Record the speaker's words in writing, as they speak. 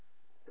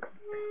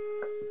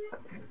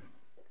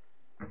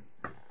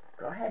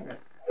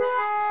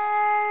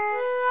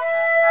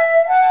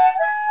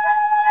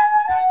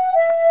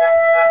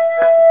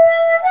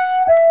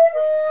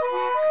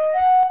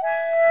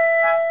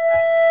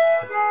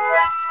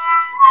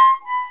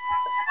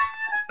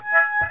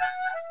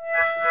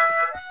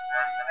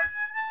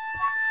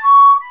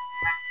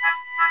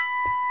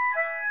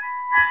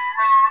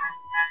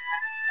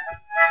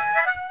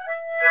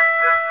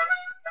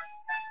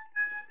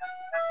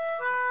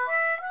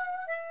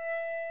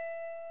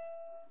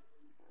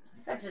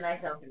such a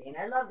nice opening.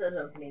 I love those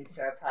openings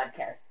to our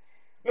podcast.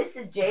 This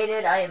is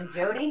Jaded. I am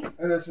Jody.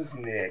 And this is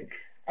Nick.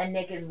 And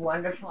Nick is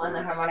wonderful on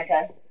the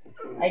harmonica.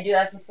 I do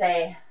have to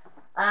say,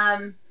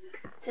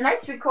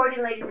 tonight's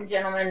recording, ladies and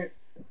gentlemen,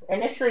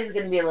 initially is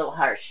going to be a little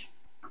harsh.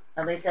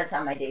 At least that's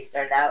how my day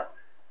started out.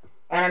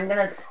 And I'm going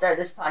to start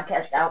this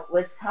podcast out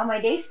with how my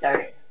day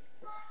started.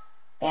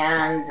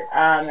 And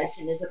as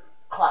soon as the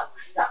clock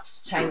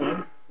stops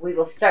chiming, we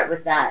will start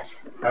with that.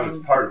 I was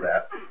part of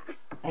that.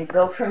 And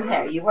go from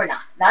there. You were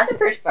not. Not the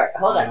first part.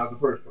 Hold on. Not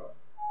the first part.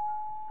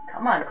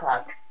 Come on,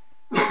 clock.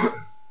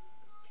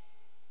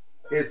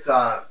 It's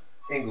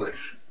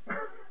English.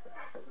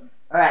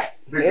 All right.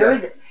 Here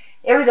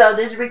we go.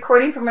 There's a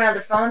recording from another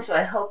phone, so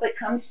I hope it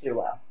comes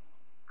through well.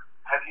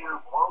 Have you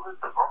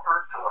welded the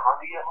bumper to the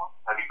Honda yet?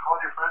 Have you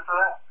called your friend for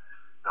that?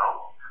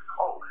 No?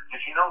 Oh, did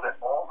you know that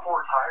all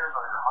four tires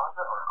on your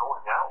Honda are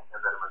going out,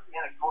 and that a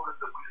mechanic told us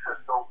that we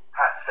shouldn't go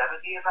past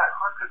 70 in that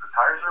car because the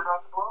tires are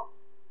about to blow?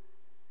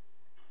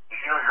 Did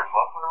you know your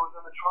muffler was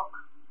in the trunk?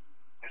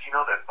 Did you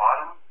know that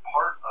bottom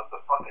part of the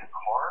fucking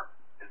car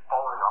is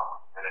falling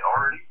off, and it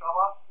already fell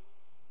off?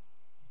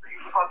 Are you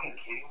fucking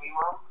kidding me,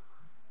 Mom?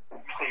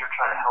 You say you're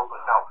trying to help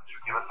us out, but you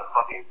give us a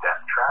fucking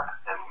death trap,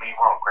 and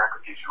meanwhile Grandpa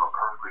gives you a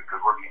perfectly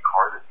good working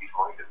car that he's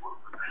willing to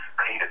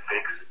pay to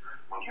fix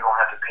when you don't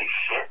have to pay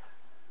shit?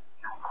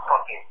 You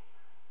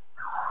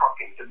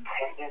fucking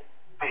dependent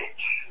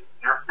bitch.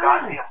 You're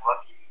goddamn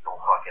lucky you don't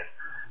fucking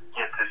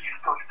get this. You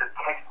still get to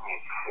text me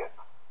and shit.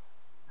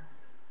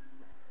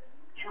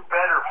 You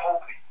better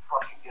hope that you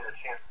fucking get a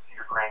chance to see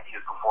your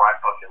grandkids before I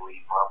fucking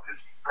leave, Mom,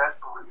 because you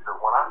best believe that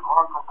when I'm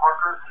gone from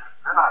Parker,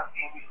 you're not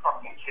seeing these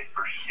fucking kids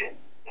for shit.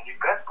 And you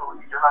best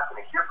believe you're not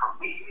going to hear from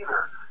me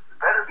either. You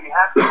better be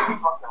happy with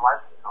your fucking life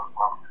with those,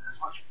 Mom. This is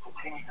what you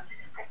continue to do.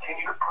 You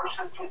continue to push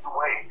those kids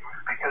away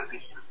because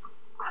it's just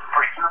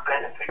for your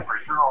benefit, for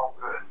your own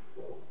good.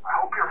 I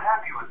hope you're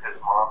happy with this,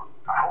 Mom.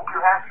 I hope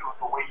you're happy with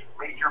the way you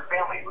made your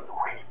family, with the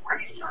way you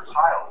raised your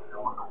child,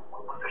 and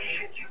with the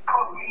shit you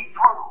put me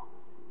through.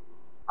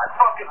 I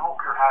fucking hope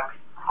you're happy,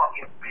 you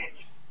fucking bitch.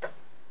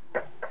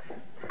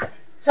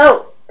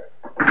 So,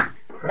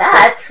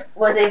 that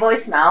was a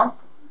voicemail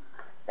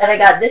that I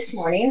got this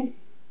morning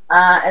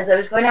as I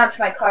was going out to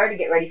my car to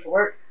get ready for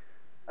work,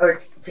 or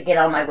to get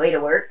on my way to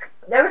work.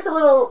 There was a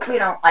little,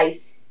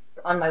 ice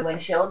on my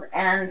windshield,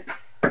 and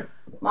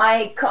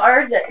my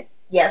car that,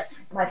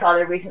 yes, my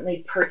father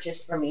recently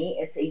purchased for me,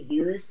 it's a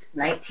used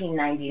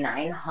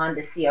 1999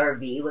 Honda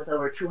CR-V with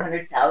over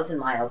 200,000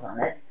 miles on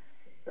it,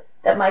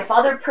 that my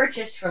father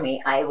purchased for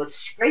me. I was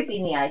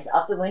scraping the ice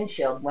off the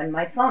windshield when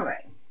my phone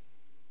rang.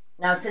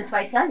 Now, since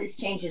my son has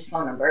changed his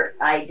phone number,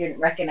 I didn't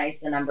recognize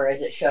the number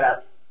as it showed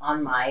up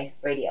on my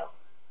radio.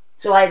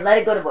 So I let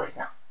it go to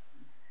voicemail.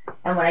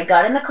 And when I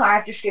got in the car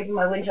after scraping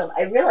my windshield,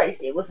 I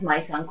realized it was my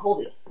son,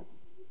 Colby.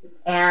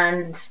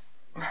 And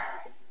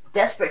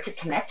desperate to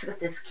connect with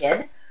this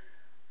kid,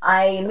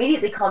 I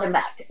immediately called him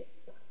back.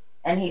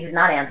 And he did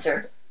not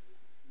answer.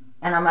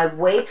 And on my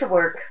way to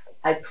work,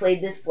 I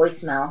played this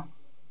voicemail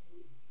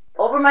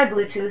over my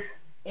Bluetooth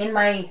in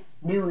my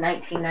new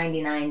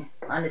 1999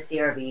 Honda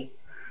CR-V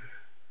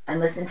and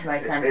listened to my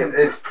son.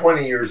 It's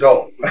 20 years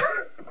old.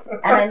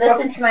 And I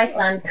listened to my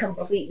son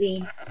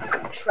completely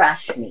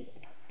trash me.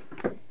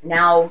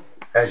 Now,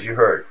 as you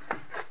heard,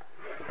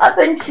 up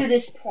until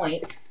this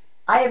point,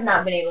 I have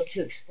not been able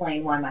to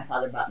explain why my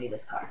father bought me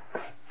this car.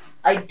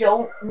 I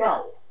don't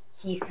know.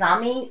 He saw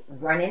me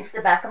run into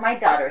the back of my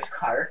daughter's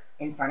car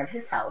in front of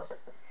his house,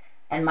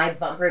 and my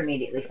bumper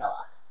immediately fell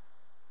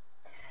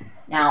off.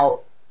 Now,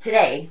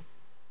 today,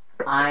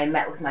 I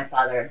met with my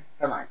father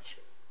for lunch.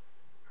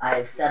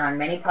 I've said on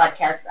many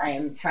podcasts I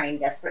am trying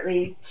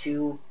desperately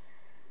to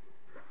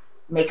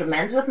make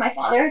amends with my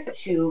father,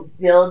 to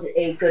build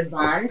a good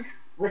bond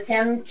with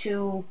him,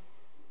 to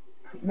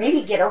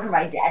maybe get over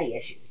my daddy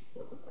issues.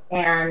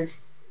 And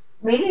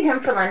meeting him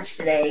for lunch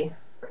today,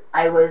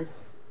 I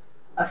was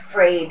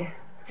afraid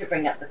to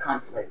bring up the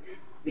conflict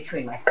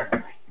between my son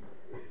and I.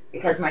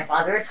 Because my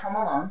father is home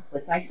alone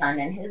with my son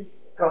and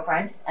his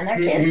girlfriend and their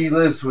kids. He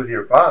lives with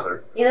your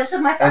father. He lives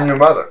with my father. And your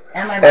mother.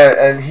 And my mother.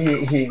 And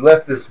he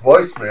left this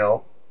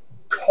voicemail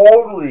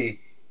totally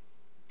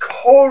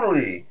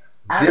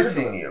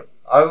dissing you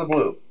out of the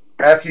blue.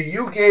 After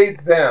you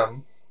gave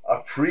them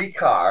a free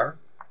car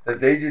that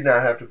they did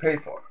not have to pay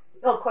for.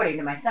 Well, according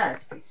to my son,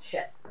 it's a piece of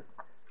shit.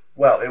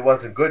 Well, it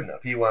wasn't good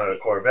enough. He wanted a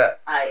Corvette.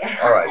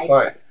 All right,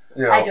 fine.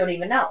 I don't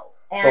even know.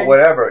 But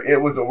whatever,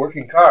 it was a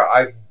working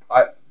car.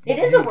 It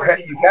is a working car.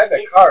 You've had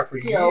that car for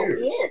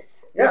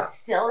years. It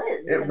still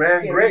is. It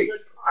ran great.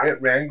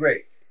 It ran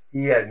great.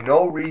 He had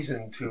no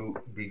reason to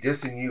be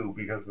dissing you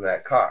because of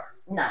that car.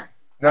 None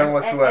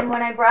whatsoever. And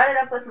when I brought it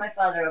up with my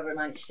father over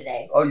lunch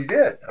today. Oh, you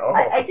did? Oh.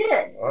 I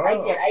did. Oh.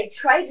 I did. I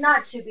tried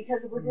not to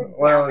because it was a downer.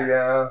 Well,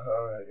 yeah.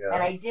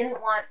 And I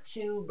didn't want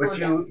to But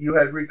you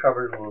had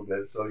recovered a little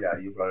bit, so yeah,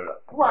 you brought it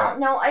up. Well,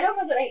 no, I don't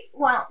know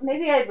that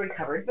maybe I had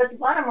recovered, but the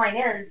bottom line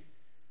is,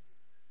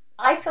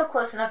 I feel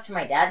close enough to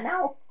my dad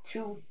now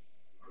to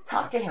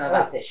talk to him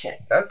about this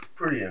shit. That's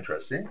pretty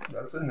interesting.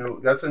 That's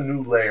a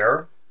new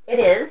layer. It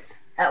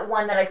is. at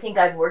one that I think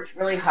I've worked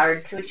really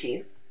hard to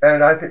achieve.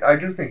 And I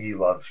do think he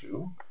loves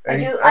you.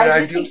 And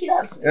I do think he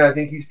loves me. And I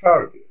think he's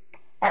proud of you.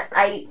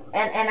 And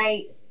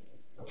I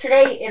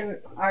today in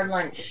our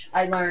lunch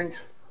I learned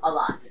a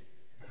lot.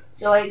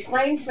 So I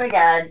explained to my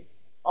dad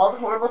all the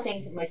horrible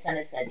things that my son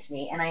has said to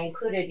me, and I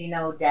included,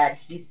 Dad,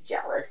 he's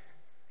jealous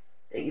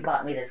that you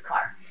bought me this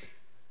car.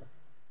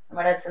 And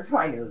my dad says,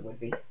 well, I knew he would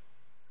be.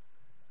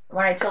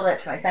 When I told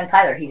that to my son,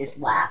 Kyler, he just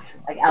laughed,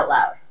 like out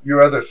loud.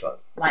 Your other son?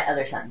 My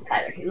other son,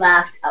 Kyler. He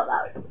laughed out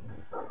loud.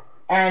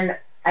 And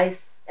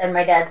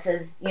my dad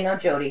says,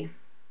 Jody,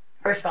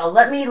 first of all,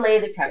 let me lay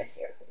the premise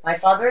here. My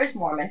father is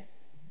Mormon,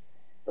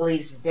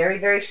 believes very,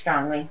 very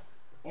strongly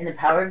in the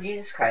power of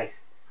Jesus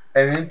Christ,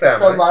 and in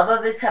family, the love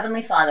of his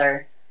heavenly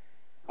Father,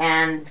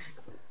 and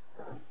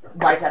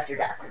life after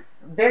death.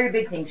 Very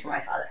big things for my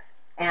father.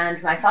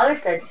 And my father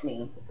said to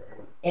me,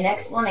 in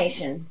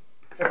explanation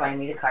for buying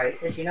me the car, he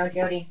says,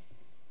 Jody,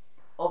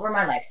 over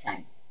my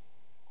lifetime,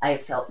 I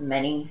have felt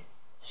many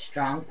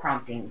strong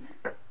promptings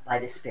by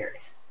the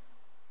Spirit,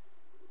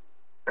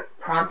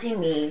 prompting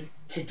me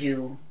to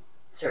do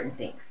certain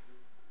things.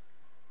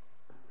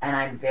 And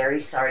I'm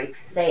very sorry to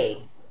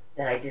say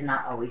that I did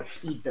not always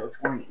heed those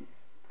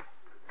warnings.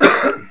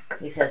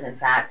 He says, in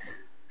fact,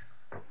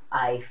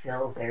 I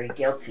feel very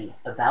guilty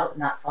about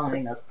not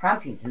following those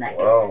promptings, and that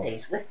guilt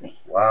stays with me.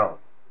 Wow.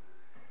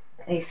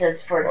 And he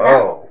says, for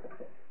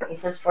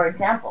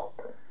example,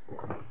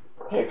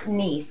 his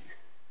niece,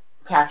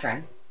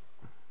 Catherine,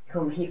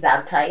 whom he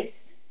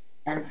baptized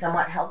and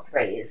somewhat helped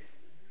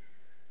raise,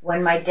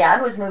 when my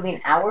dad was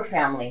moving our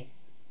family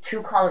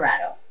to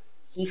Colorado,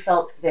 he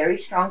felt very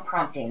strong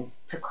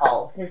promptings to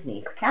call his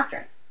niece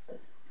Catherine.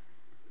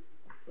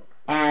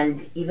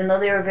 And even though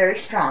they were very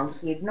strong,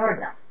 he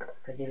ignored them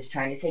because he was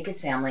trying to take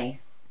his family.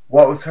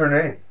 What was her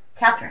name?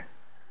 Catherine.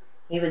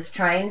 He was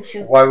trying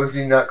to... Why was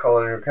he not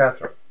calling her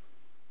Catherine?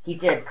 He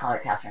did call her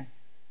Catherine.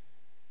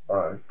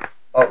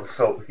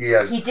 So he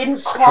had... He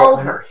didn't call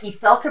her. He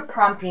felt a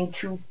prompting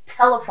to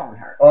telephone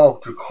her.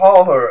 Oh, to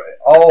call her.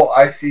 Oh,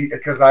 I see.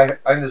 Because I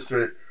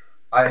understood it.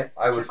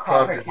 I was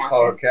prompted to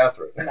call her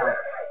Catherine. No.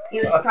 He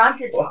was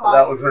prompted to call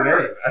that was her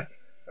name.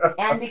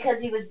 And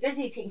because he was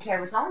busy taking care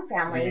of his own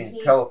family,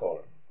 he telephone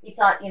her. He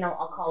thought,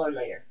 I'll call her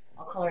later.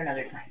 I'll call her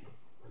another time.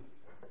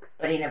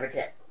 But he never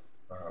did.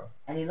 Uh-huh.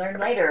 And he learned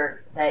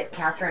later that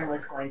Catherine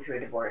was going through a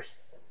divorce.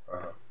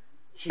 Uh-huh.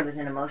 She was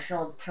in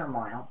emotional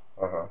turmoil.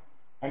 Uh-huh.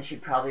 And she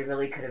probably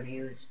really could have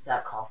used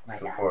that call from my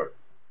support.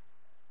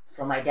 Dad.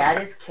 So my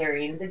dad is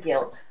carrying the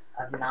guilt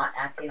of not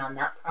acting on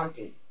that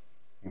prompting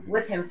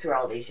with him through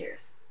all these years.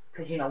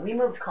 Because, we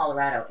moved to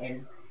Colorado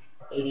in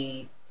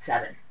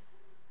 87.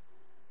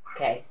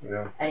 Okay?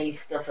 Yeah. And he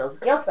still feels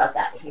guilt about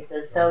that. He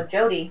says, so,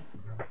 Jody,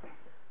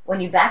 when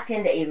you backed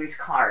into Avery's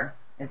car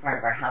in front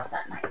of our house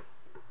that night,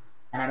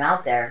 and I'm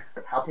out there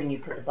helping you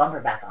put the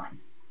bumper back on,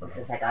 he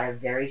says, I got a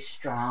very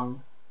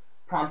strong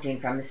prompting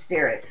from the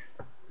Spirit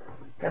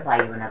to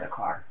buy you another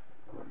car.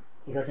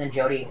 He goes, and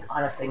Jody,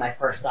 honestly, my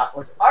first thought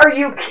was, are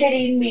you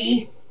kidding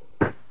me?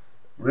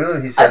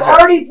 Really? He said I've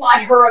already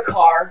bought her a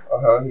car.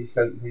 He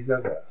said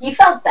that. He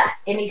felt that.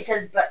 And he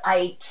says, but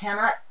I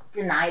cannot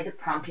deny the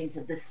promptings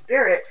of the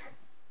Spirit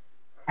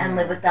and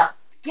live without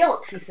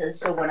guilt. He says,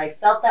 so when I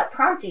felt that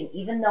prompting,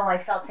 even though I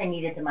felt I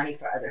needed the money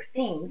for other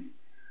things,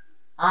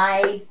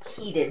 I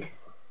heeded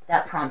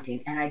that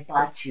prompting and I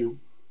bought you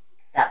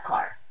that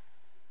car.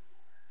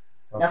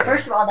 Okay. Now,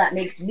 first of all, that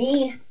makes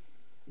me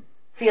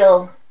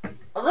feel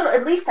a little,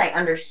 at least I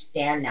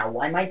understand now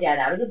why my dad,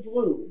 out of the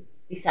blue,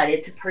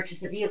 decided to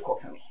purchase a vehicle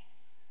for me.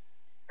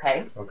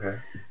 Okay? Okay.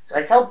 So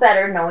I felt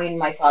better knowing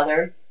my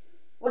father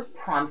was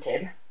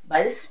prompted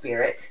by the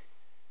Spirit.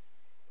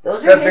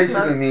 That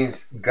basically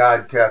means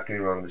God tapped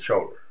him on the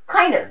shoulder.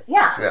 Kind of,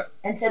 yeah.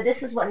 And said,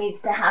 this is what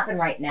needs to happen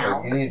right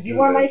now.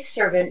 You are my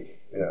servant.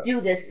 Yeah.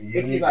 Do this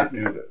if you love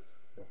me.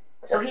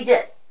 So he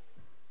did.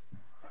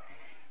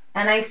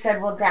 And I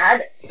said, well,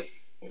 Dad,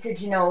 I said,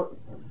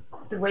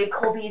 the way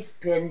Colby's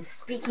been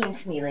speaking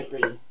to me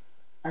lately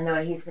and the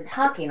way he's been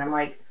talking, I'm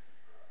like,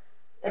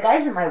 the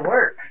guys at my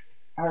work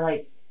are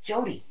like,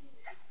 Jody,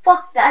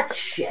 fuck that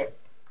shit.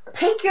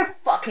 Take your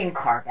fucking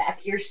car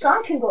back. Your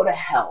son can go to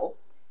hell.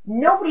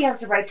 Nobody has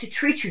the right to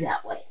treat you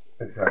that way.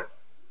 Exactly.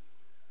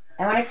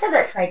 And when I said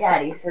that to my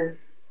dad, he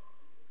says,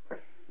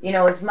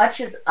 as much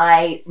as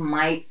I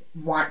might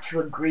want to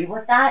agree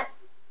with that,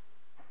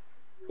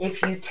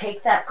 if you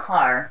take that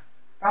car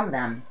from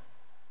them,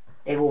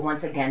 they will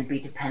once again be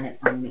dependent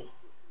on me.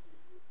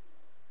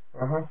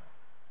 Uh-huh.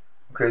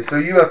 Okay, so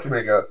you have to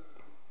make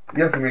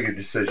a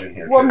decision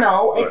here. Well,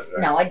 no,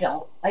 I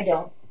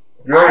don't.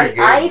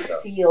 I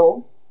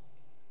feel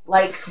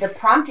like the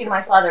prompting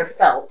my father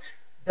felt,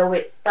 though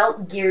it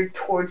felt geared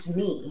towards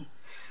me,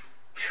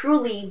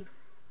 truly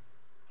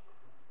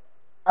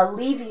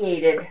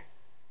alleviated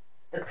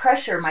the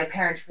pressure my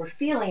parents were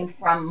feeling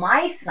from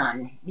my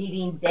son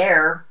needing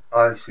their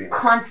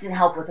constant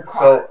help with the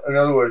car. So, in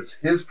other words,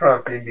 his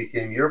prompting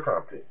became your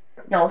prompting.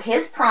 No,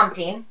 his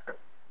prompting,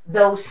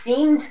 though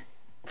seemed,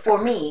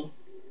 for me,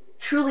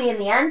 truly in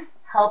the end,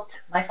 helped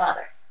my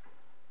father.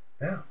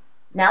 Yeah.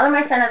 Now that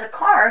my son has a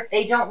car,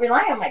 they don't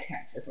rely on my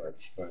parents as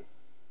much. Right.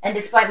 And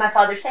despite my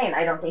father saying,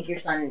 I don't think your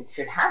son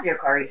should have your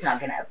car, he's not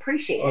going to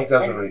appreciate Well, it. it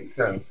doesn't make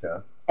sense, yeah.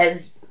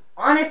 As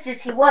honest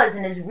as he was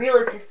and as real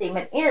as his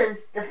statement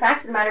is, the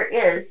fact of the matter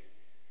is,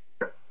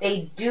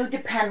 they do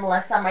depend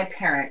less on my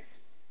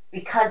parents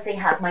because they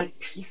have my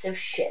piece of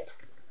shit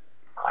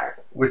car.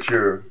 Which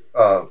your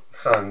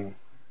son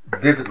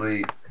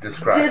vividly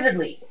described.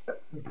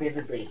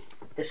 Vividly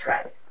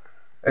described.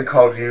 And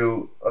called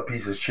you a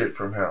piece of shit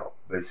from hell,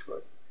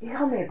 basically. He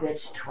called me a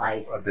bitch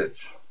twice. A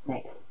bitch.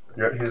 Nick.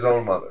 His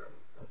own mother.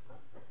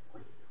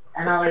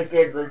 And all I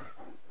did was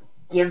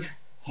give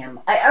him.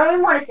 I don't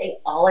even want to say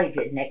all I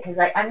did, Nick, because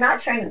I'm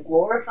not trying to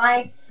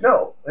glorify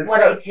what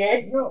I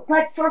did. No.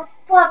 But for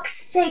fuck's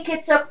sake,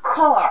 it's a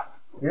car.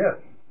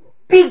 Yes.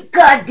 Be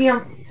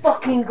goddamn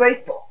fucking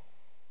grateful.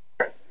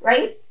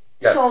 Right?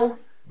 Yes.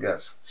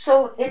 Yes.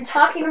 So in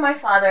talking to my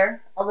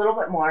father a little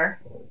bit more,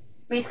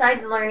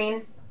 besides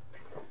learning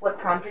what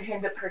prompted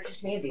him to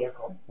purchase me a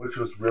vehicle. Which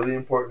was really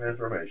important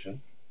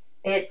information.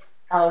 Nick,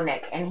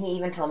 and he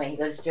even told me, he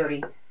goes,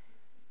 Jody,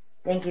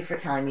 thank you for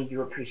telling me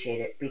you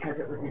appreciate it, because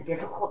it was a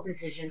difficult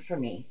decision for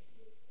me,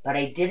 but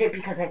I did it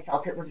because I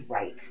felt it was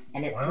right,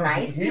 and it's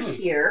nice to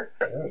hear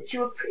that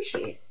you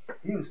appreciate it.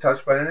 He was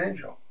touched by an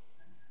angel.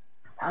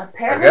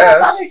 Apparently my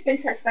father's been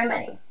touched by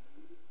many.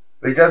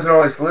 But he doesn't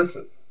always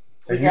listen.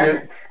 He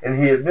doesn't.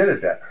 And he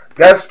admitted that.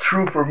 That's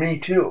true for me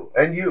too,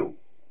 and you.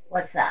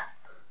 What's that?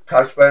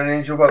 Touched by an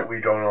angel, but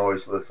we don't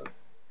always listen.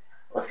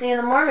 Well, see, in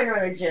the Mormon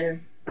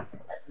religion,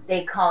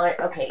 they call it,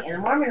 in the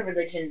Mormon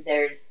religion,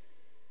 there's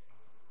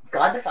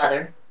God the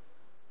Father,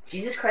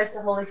 Jesus Christ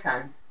the Holy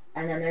Son,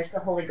 and then there's the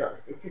Holy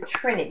Ghost. It's a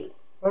trinity.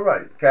 All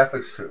right,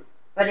 Catholics too.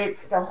 But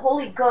it's the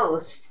Holy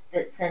Ghost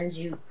that sends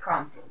you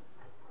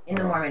promptings in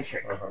the Mormon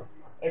Church.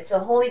 It's the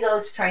Holy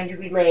Ghost trying to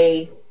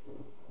relay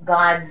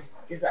God's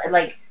desire.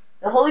 Like,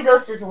 the Holy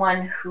Ghost is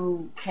one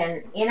who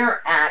can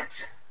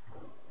interact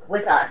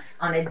with us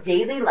on a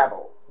daily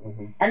level.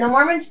 Mm-hmm. And the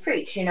Mormons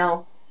preach,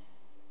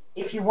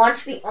 if you want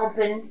to be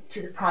open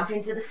to the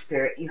promptings of the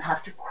Spirit, you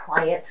have to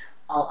quiet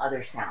all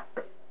other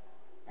sounds.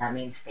 That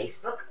means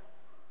Facebook.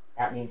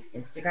 That means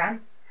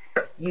Instagram.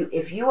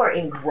 If you are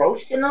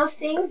engrossed in those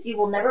things, you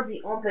will never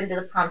be open to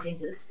the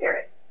promptings of the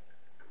Spirit.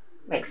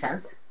 Makes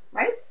sense,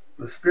 right?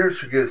 The Spirit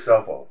should get a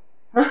cell phone.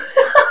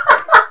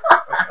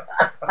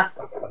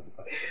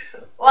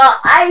 Well,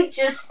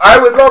 I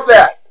would love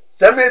that.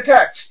 Send me a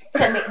text.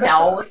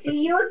 No,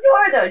 see, you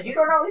ignore those. You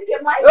don't always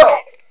get my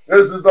texts.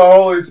 This is the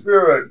Holy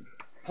Spirit.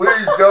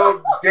 Please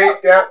don't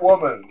date that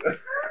woman.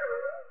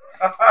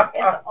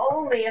 If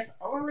only it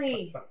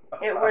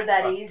were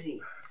that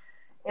easy.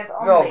 If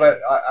only. No, but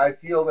I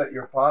feel that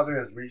your father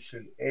has reached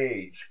an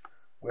age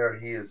where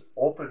he is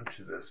open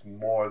to this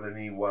more than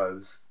he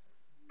was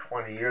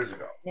 20 years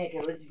ago. Nick,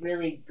 it was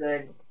really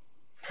good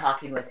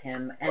talking with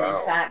him. And Wow.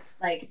 In fact,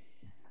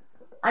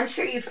 I'm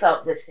sure you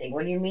felt this thing.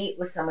 When you meet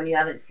with someone you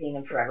haven't seen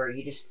in forever,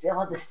 you just feel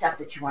all the stuff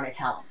that you want to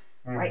tell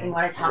them, right? You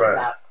want to talk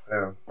about.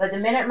 Yeah. But the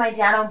minute my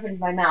dad opened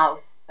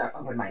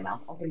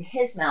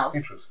his mouth.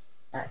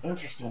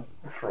 Interesting.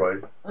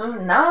 Freud.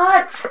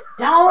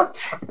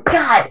 Don't.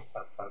 God.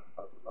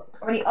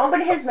 When he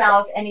opened his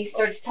mouth and he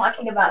starts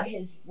talking about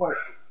his work,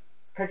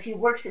 because he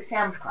works at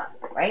Sam's Club,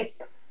 right?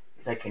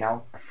 He's like,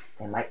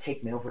 they might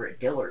take me over at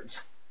Dillard's.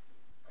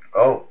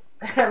 Oh.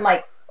 I'm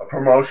like, a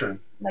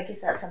promotion. I'm like,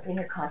 is that something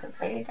you're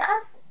contemplating,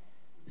 Dad?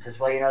 He says,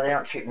 well, they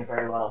don't treat me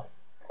very well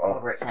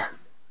over at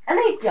Sam's. And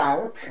they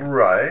don't.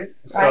 Right.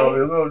 So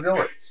he'll go to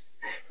Dillard's.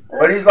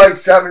 But he's like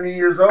 70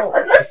 years old.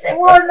 And that's the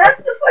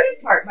funny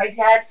part. My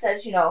dad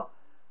says,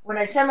 when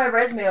I send my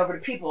resume over to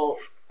people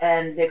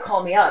and they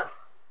call me up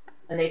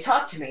and they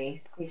talk to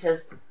me, he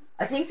says,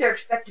 I think they're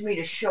expecting me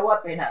to show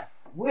up in a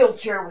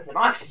wheelchair with an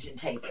oxygen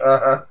tank. He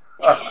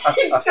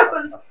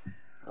goes,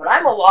 but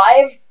I'm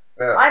alive.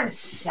 Yeah. I'm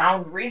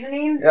sound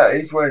reasoning. Yeah,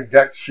 he's wearing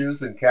decked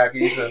shoes and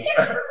khakis. And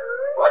he's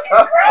looking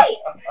great.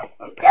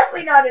 He's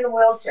definitely not in a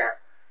wheelchair.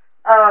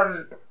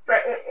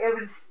 But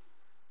it was,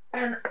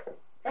 and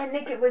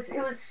Nick, it was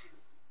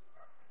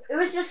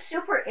just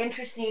super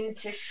interesting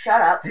to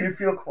shut up. Do you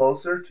feel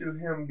closer to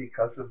him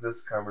because of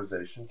this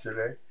conversation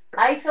today?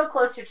 I feel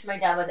closer to my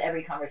dad with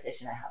every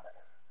conversation I have with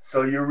him.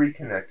 So you're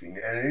reconnecting,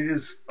 and it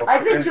is.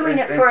 I've been doing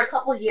it for a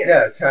couple years.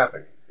 Yeah, it's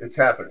happening. It's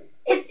happening.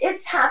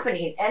 It's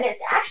happening, and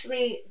it's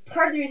actually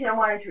part of the reason I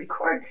wanted to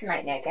record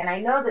tonight, Nick. And I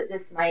know that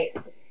this might,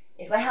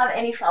 if I have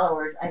any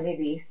followers, I may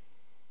be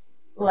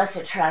less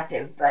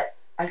attractive, but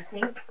I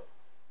think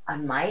I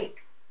might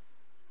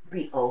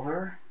be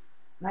over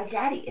my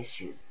daddy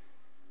issues.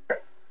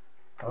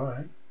 All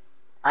right.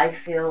 I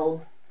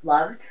feel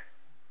loved.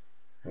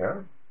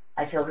 Yeah.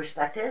 I feel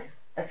respected.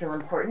 I feel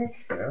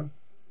important. Yeah.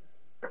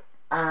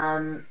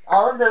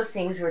 All of those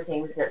things were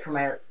things that for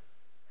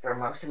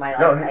most of my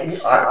life, no,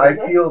 I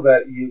feel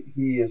that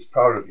he is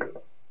proud of you.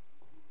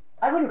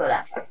 I wouldn't go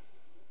that far.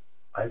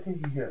 I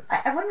think he is.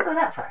 I wouldn't go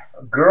that far.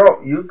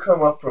 Girl, you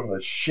come up from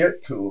the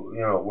shit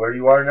to where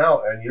you are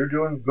now, and you're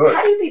doing good.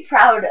 How do you be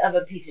proud of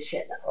a piece of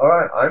shit, though? All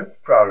right, I'm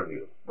proud of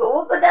you.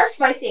 But that's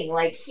my thing.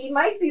 Like, he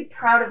might be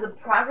proud of the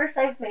progress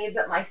I've made,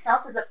 but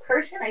myself as a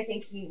person, I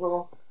think he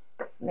will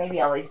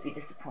maybe always be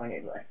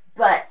disappointed with.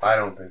 But I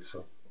don't think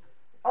so.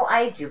 oh,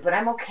 I do, but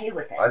I'm okay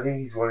with it. I think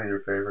he's one of your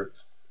favorites.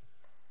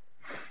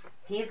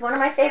 He's one of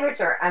my favorites,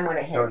 or I'm one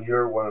of his. No,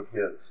 you're one of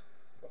his.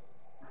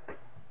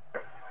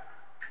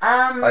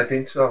 I I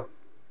think so.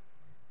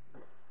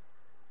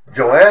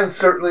 Joanne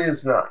certainly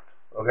is not.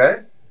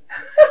 Okay?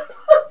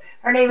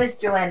 Her name is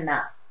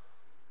Joanna.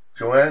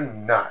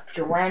 Joanne not.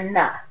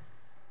 Joanna.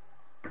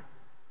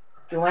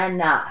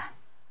 Joanna.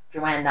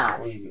 Joanna.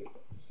 What are you doing?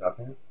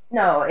 Stopping it?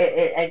 No,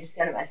 I just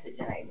got a message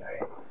and I ignored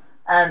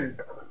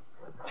it.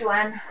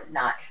 Joanne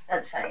not.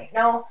 That's funny.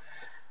 No,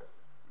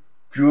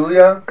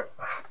 Julia?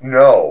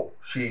 No.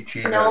 She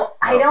cheated. no,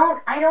 I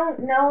don't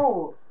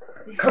know.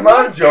 Come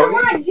on, Jody.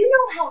 Come on, you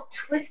know how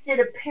twisted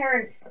a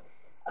parent's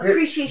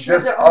appreciation of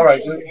Does, their all own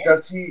right, children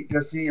does is.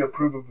 does he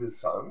approve of his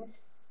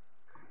sons?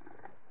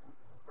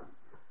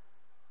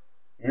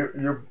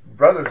 Your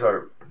brothers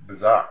are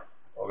bizarre.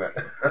 Okay.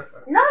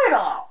 Not at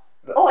all.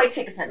 Oh, I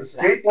take The offense to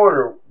that.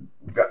 skateboarder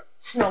guy,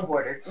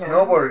 Snowboarder.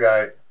 snowboarder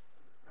guy.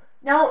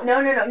 No,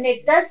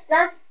 Nick. That's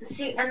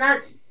see, and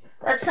that's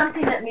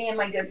something that me and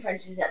my good friend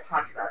Suzette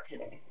talked about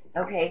today.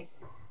 Okay,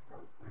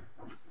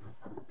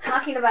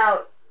 talking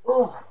about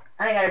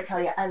and I gotta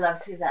tell you, I love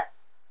Suzette.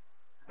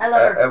 I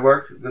love her. At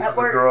work? This At is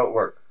work. a girl at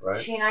work, right?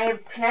 She and I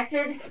have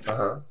connected.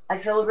 Uh-huh. I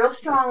feel a real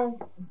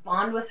strong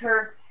bond with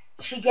her.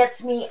 She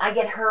gets me. I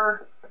get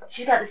her.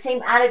 She's got the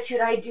same attitude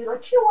I do.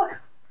 Like, you know what?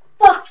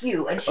 Fuck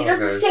you. And she does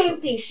the same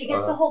thing. She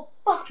gets the whole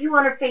fuck you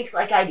on her face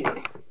like I do.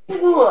 And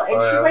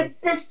she's like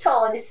this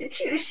tall and it's the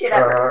cutest shit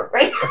ever.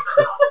 Right?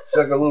 She's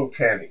like a little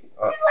Tammy.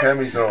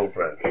 Tammy's an old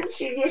friend.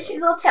 She's a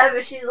little Tammy,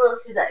 but she's a little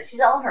Suzette. She's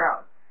all her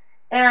own.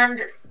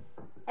 And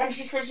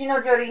she says, you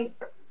know, Jody,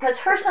 because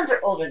her sons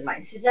are older than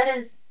mine. Suzette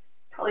is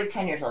probably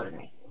 10 years older than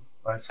me.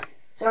 I see.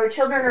 So her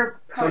children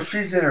are So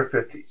she's in her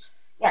 50s.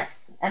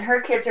 Yes, and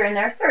her kids are in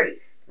their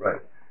 30s.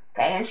 Right.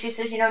 Okay, and she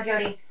says, you know,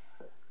 Jody,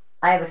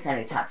 I have a son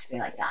who talks to me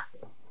like that.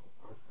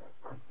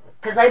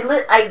 Because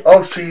I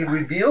Oh, she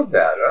revealed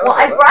that. Oh, well,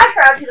 I brought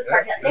her out to the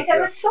park. Nick,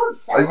 I was so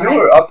upset. You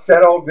were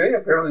upset all day.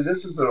 Apparently,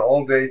 this is an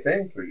all-day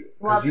thing for you.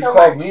 Because you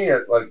called me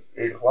at like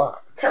 8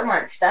 o'clock. Till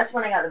lunch. That's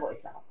when I got the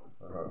voicemail.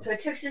 Uh-huh. So I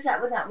took Suzette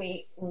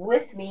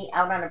with me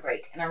out on a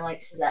break. And I'm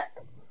like, Suzette.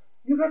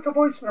 You got the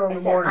voicemail in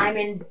the morning. I'm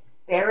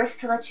embarrassed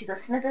to let you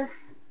listen to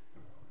this.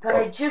 But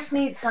I just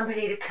need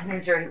somebody to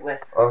commiserate with.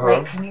 Uh-huh.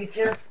 Like, can you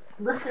just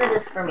listen to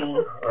this for me?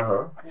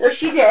 Uh-huh. So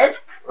she did.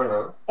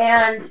 Uh-huh.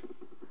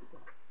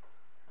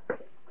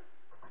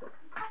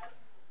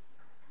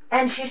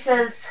 And she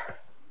says,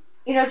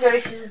 you know, Jody,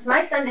 she says,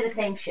 my son did the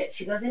same shit.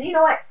 She goes, and you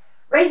know what?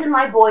 Raising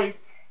my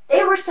boys,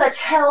 they were such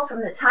hell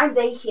from the time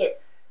they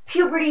hit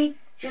puberty.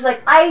 She's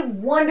like, I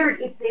wondered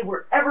if they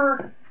were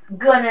ever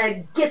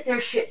gonna get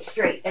their shit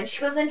straight. And she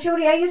goes, and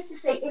Jody, I used to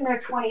say in their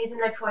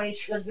 20s.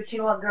 She goes, but you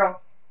know what,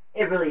 girl?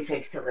 It really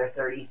takes till their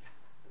 30s.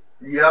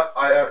 Yep,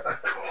 I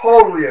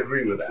totally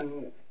agree with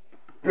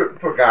that.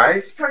 For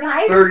guys,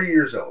 30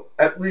 years old,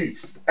 at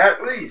least.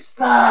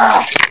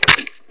 All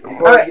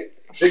right.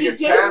 She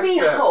gave me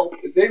hope.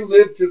 If they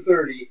live to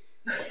 30.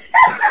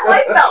 That's how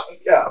I felt.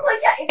 Yeah. Like,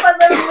 yeah, if I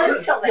let them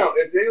live till then. No,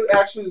 if they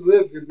actually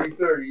live to be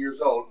 30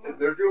 years old,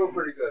 they're doing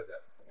pretty good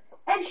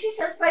then. And she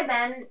says by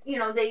then, you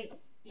know,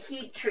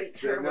 he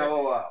treats her. They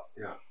mellow out,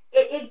 yeah.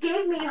 It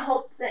gave me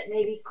hope that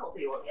maybe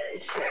Colby will get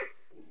his shit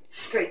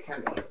straight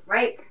someday,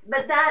 right?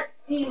 But that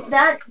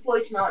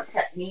voicemail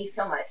upset me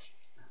so much.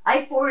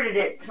 I forwarded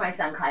it to my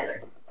son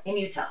Kyler in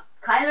Utah.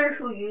 Kyler,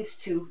 who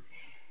used to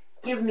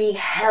give me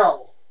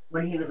hell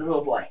when he was a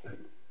little boy.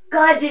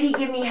 God, did he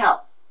give me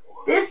hell?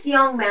 This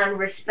young man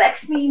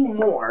respects me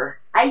more,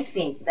 I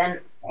think, than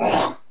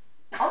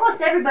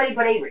almost everybody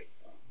but Avery.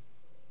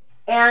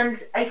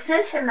 And I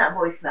sent him that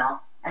voicemail,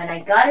 and I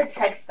got a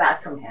text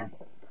back from him.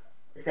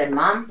 It said,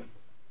 Mom,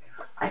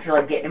 I feel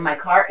like getting in my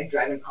car and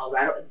driving to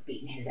Colorado and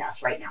beating his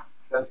ass right now.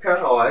 That's kind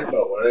of how I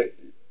felt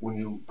when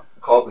you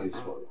called me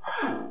this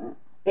morning.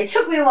 It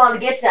took me a while to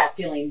get to that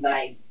feeling, but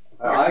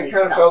I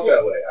kind of felt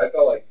that way. I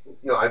felt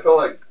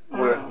like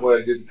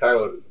what I did to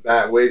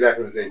Kyler way back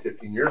in the day,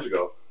 15 years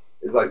ago,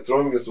 is like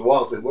throwing against the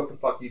wall and saying, "What the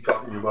fuck are you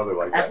talking to your mother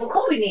like that?" That's what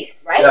Colby needed,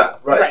 right? Yeah,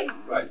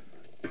 right.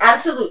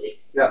 Absolutely.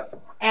 Yeah.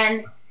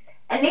 And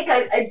Nick,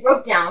 I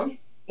broke down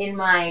in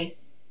my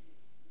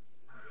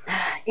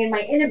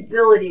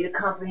inability to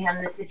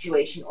comprehend the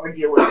situation or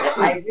deal with it.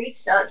 I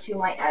reached out to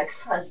my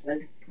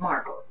ex-husband,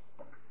 Marcos.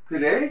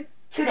 Today?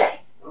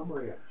 Oh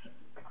my gosh.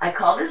 I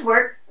called his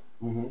work.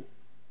 Mm-hmm.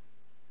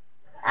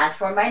 Asked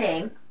for him by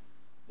name.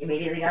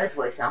 Immediately got his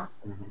voicemail.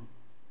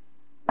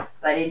 Mm-hmm.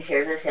 But in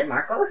tears, I said,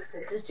 Marcos,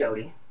 this is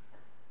Jody.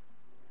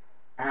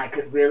 And I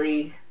could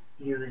really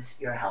use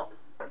your help.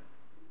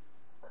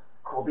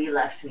 Colby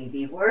left me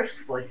the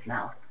worst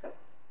voicemail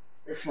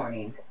this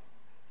morning.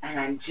 And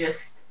I'm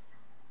just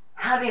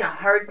having a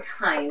hard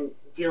time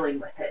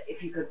dealing with it.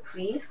 If you could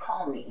please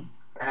call me.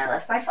 And I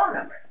left my phone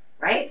number,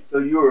 right? So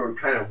you were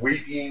kind of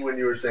weeping when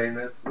you were saying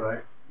this,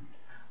 right?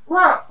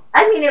 Well,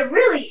 I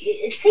mean,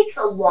 it takes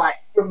a lot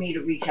for me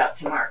to reach out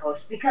to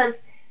Marcos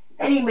because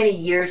many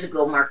years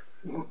ago,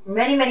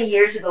 many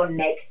years ago,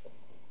 Nick,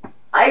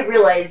 I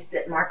realized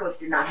that Marcos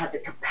did not have the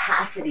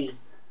capacity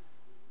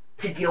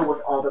to deal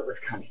with all that was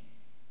coming.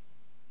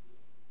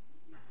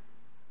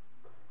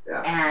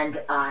 Yeah. And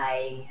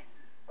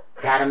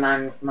that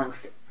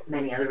amongst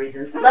many other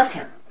reasons, left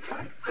him.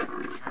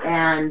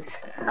 And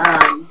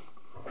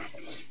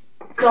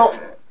so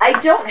I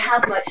don't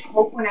have much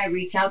hope when I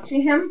reach out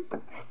to him.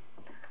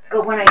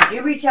 But when I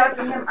do reach out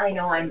to him, I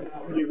know I'm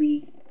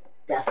really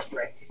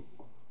desperate.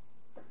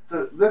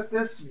 So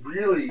this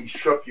really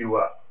shook you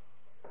up.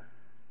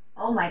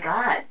 Oh my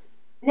God,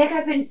 Nick,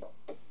 I've been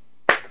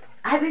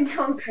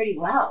doing pretty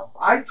well.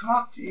 I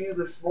talked to you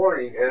this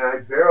morning, and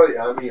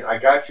I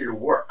got you to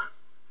work.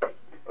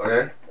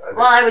 Okay?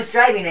 Well, I was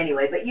driving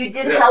anyway, but you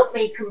did help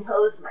me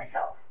compose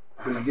myself.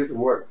 So you get to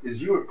work,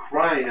 because you were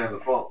crying on the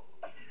phone.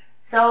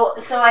 So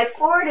I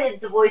forwarded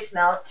the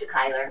voicemail to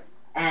Kyler,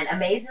 and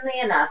amazingly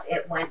enough,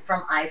 it went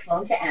from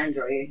iPhone to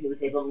Android, and he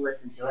was able to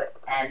listen to it,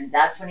 and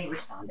that's when he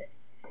responded.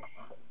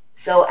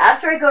 So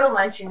after I go to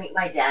lunch and meet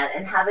my dad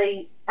and have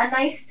a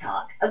nice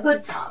talk, a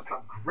good talk.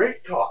 A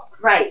great talk.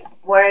 Right,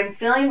 where I'm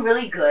feeling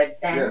really good,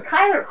 then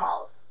Kyler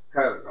calls.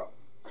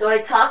 So I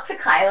talked to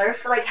Kyler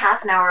for like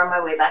half an hour on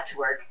my way back to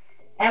work,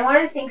 and one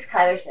of the things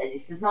Kyler said, he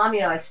says, Mom,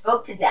 I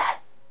spoke to Dad.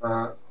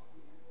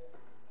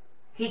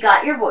 He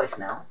got your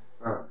voicemail.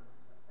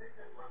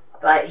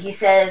 But he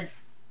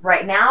says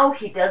right now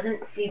he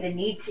doesn't see the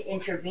need to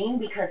intervene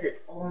because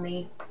it's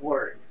only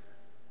words.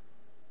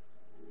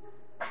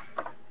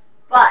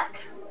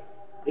 But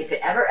if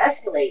it ever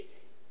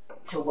escalates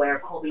to where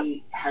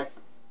Colby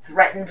has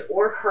threatened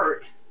or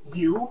hurt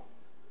you,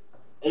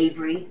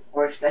 Avery,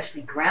 or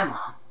especially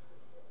Grandma,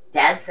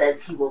 Dad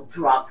says he will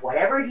drop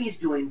whatever he's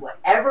doing,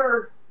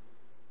 whatever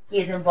he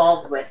is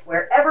involved with,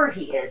 wherever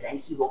he is, and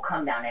he will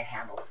come down and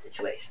handle the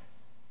situation.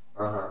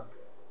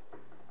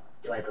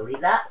 Do I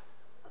believe that?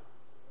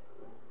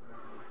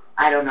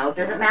 I don't know.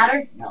 Does it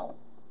matter? No.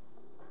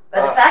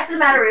 But the fact of the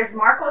matter is,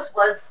 Marcos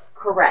was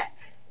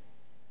correct.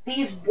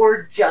 These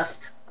were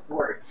just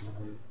words.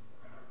 Mm-hmm.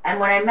 And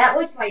when I met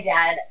with my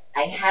dad,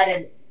 I had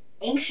an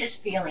anxious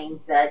feeling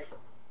that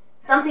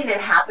something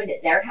had happened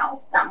at their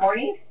house that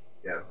morning.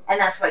 Yeah. And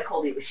that's why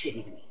Colby was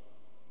shitty to me.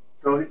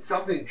 So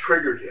something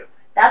triggered him.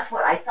 That's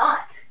what I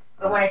thought.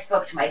 But when I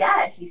spoke to my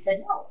dad, he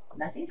said, no,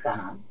 nothing's gone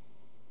on.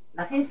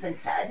 Nothing's been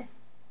said.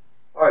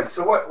 All right,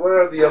 so what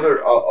are the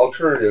other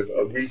alternative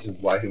reasons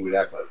why he would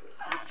act like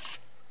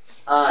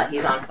this?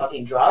 He's on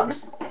fucking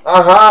drugs.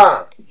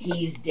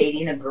 He's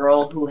dating a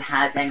girl who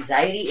has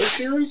anxiety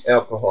issues.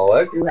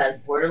 Alcoholic. Who has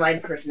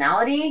borderline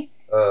personality.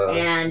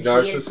 And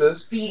narcissist. He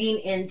is feeding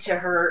into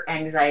her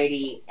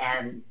anxiety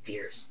and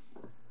fears.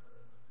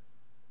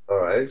 All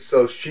right,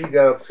 so she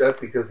got upset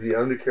because the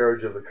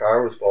undercarriage of the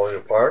car was falling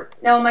apart?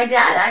 No, my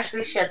dad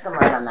actually shed some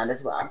light on that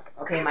as well.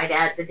 Okay, my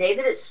dad, the day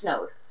that it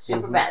snowed,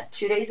 super bad,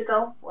 2 days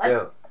ago,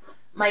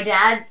 my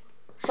dad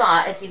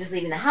saw as he was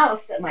leaving the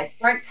house that my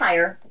front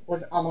tire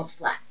was almost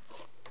flat.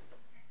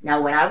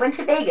 Now, when I went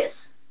to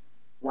Vegas,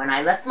 when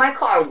I left my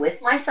car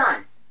with my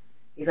son,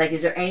 he's like,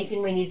 is there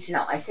anything we need to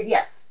know? I said,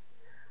 yes.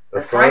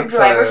 The front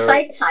driver's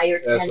side tire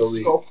tends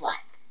to go flat.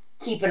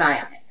 Keep an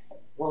eye on it.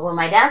 Well, when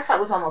my dad saw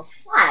it was almost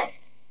flat,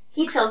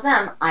 he tells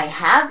them, I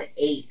have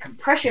a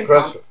compressor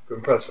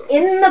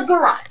in the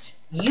garage.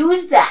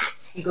 Use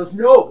that. He goes,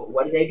 no, but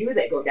what do?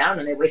 They go down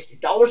and they waste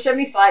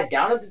 $1.75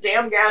 down at the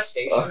damn gas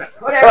station.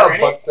 Whatever.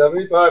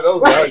 $1.75? Oh,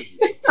 right.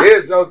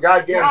 Kids,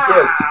 goddamn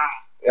kids.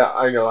 Yeah,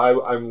 I know.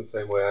 I'm the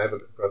same way. I have a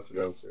compressor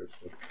downstairs.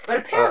 But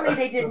apparently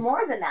they did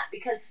more than that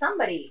because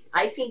somebody,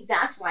 I think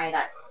that's why I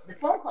got the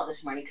phone call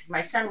this morning, because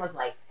my son was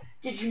like,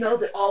 did you know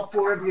that all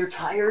 4 of your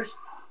tires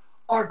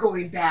are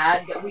going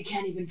bad, that we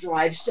can't even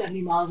drive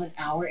 70 miles an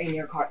hour in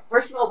your car?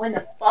 First of all, when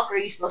the fuck are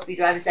you supposed to be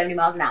driving 70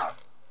 miles an hour?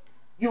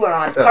 You are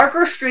on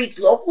Parker streets,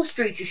 local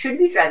streets. You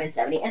shouldn't be driving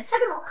 70. And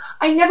second of all,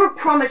 I never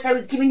promised I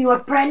was giving you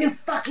a brand new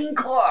fucking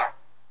car.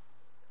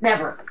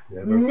 Never.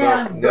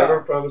 Never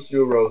promised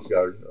you a rose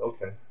garden.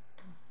 Okay.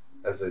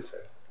 As they say.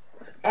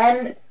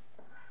 And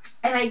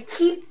I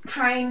keep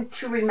trying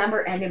to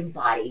remember and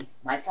embody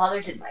my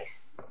father's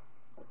advice.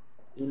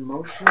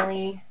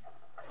 Emotionally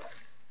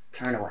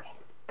turn away.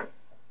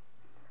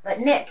 But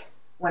Nick,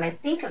 when I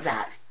think of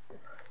that,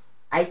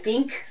 I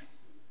think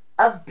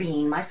of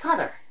being my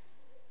father.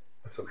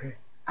 That's okay.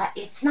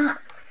 It's not.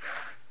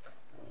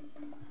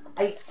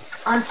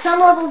 On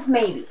some levels,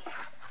 maybe.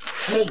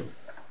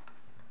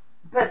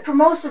 But for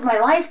most of my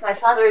life, my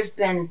father has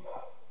been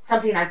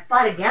something I've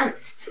fought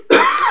against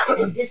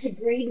and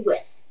disagreed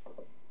with.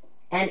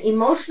 And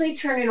emotionally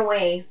turning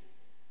away,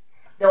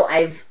 though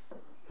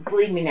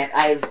believe me, Nick,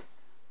 I've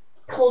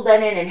pulled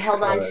that in and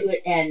held on to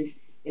it and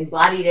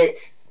embodied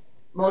it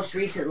most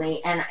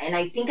recently. And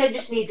I think I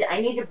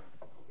need to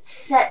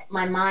set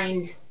my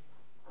mind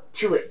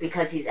to it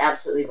because he's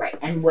absolutely right.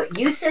 And what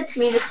you said to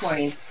me this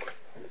morning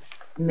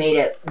made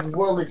a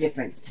world of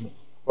difference to me.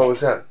 What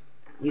was that?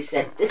 You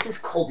said, this is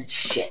Colby's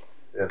shit,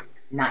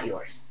 not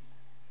yours.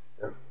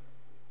 Yeah.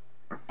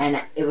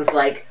 And it was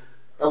like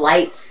the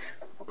lights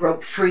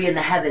broke free in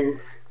the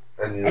heavens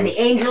and the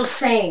angels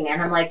sang.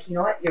 And I'm like, you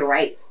know what? You're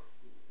right.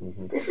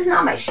 Mm-hmm. This is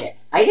not my shit.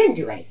 I didn't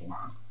do anything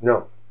wrong.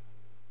 No.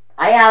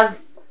 I have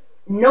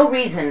no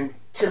reason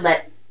to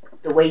let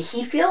the way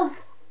he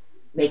feels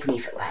make me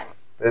feel bad.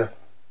 Yeah.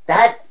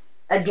 That,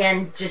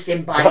 again, just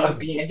embodies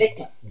being a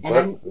victim. And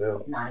I'm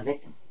not a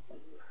victim.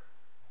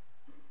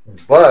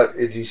 But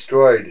it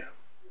destroyed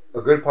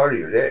a good part of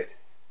your day.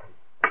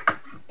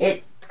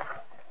 It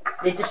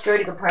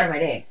destroyed a good part of my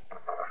day.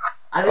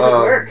 I was at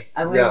work.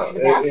 I went to the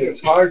bathroom.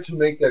 It's hard to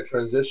make that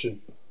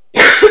transition.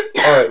 All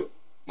right.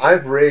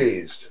 I've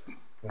raised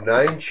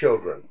 9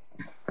 children.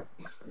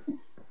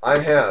 I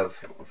have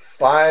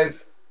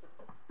 5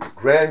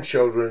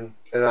 grandchildren,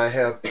 and I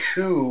have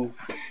 2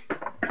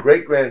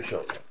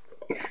 great-grandchildren.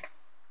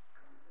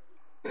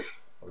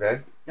 Okay?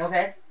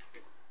 Okay.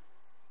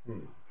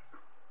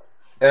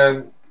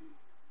 And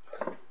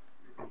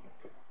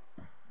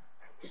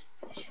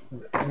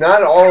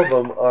not all of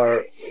them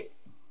are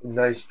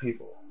nice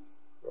people.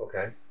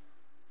 Okay?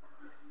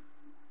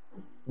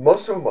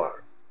 Most of them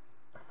are.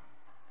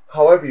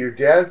 However, your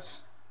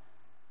dad's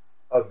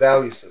a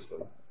value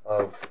system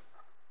of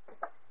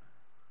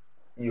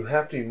you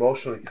have to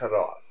emotionally cut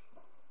off.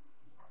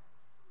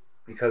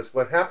 Because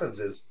what happens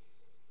is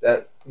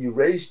that you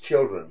raise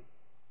children,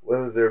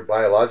 whether they're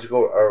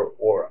biological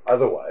or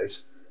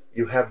otherwise,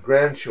 you have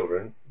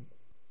grandchildren,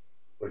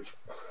 which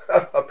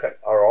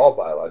are all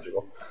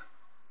biological.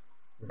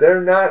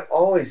 They're not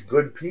always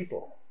good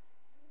people.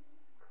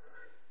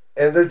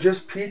 And they're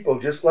just people,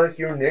 just like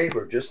your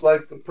neighbor, just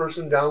like the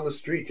person down the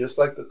street, just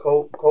like the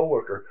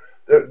co-worker.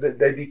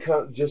 They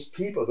become just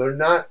people. They're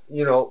not,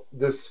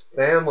 this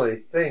family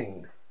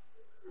thing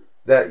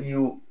that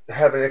you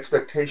have an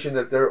expectation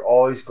that they're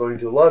always going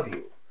to love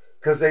you.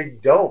 Because they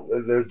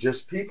don't. They're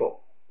just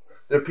people.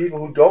 They're people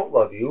who don't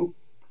love you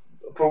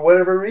for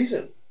whatever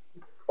reason.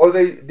 Or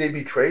they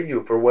betray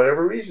you for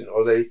whatever reason.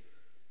 Or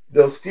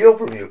they'll steal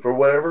from you for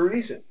whatever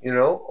reason,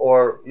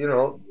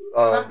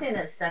 something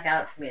that stuck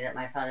out to me that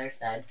my father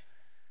said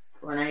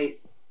when I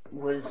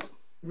was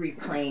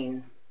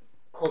replaying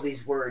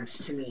Colby's words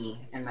to me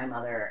and my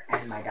mother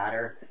and my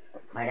daughter.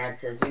 My dad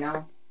says,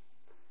 not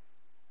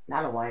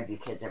a one of you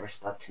kids ever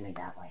spoke to me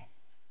that way.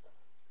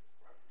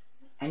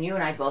 And you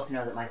and I both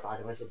know that my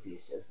father was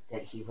abusive,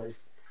 that he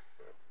was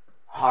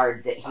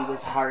hard, that he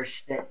was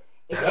harsh, that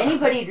if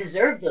anybody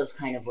deserved those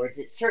kind of words,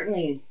 it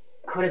certainly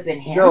could have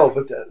been him. No,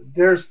 but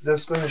there's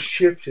been a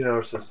shift in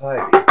our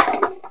society.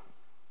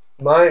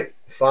 My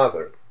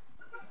father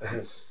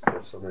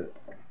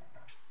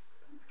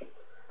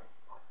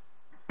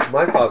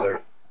my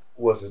father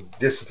was a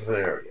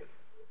disciplinarian.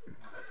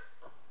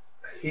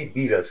 He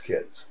beat us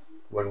kids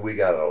when we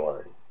got out of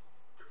line.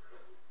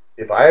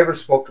 If I ever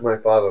spoke to my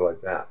father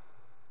like that,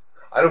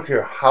 I don't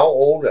care how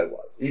old I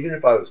was, even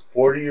if I was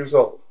 40 years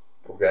old,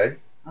 okay?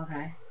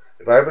 Okay.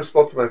 If I ever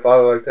spoke to my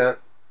father like that,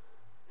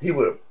 he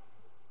would have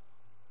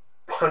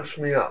punched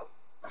me out.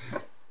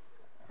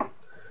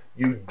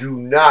 You do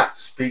not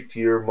speak to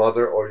your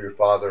mother or your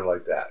father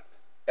like that,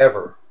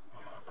 ever.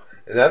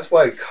 And that's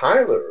why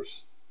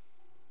Kyler's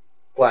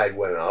flag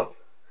went up,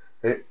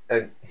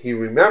 and he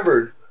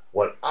remembered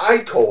what I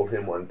told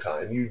him one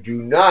time. You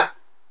do not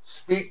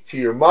speak to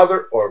your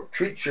mother or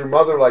treat your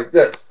mother like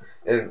this.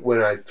 And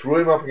when I threw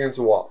him up against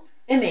the wall,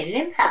 it made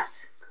an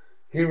impact.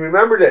 He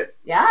remembered it.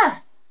 Yeah.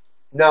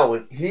 Now,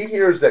 when he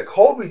hears that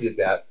Colby did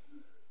that,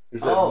 he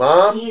said,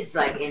 Mom, he's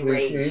like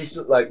enraged. He's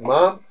like,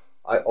 Mom,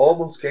 I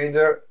almost came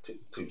there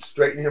to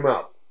straighten him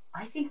out.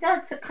 I think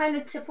that's a kind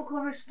of typical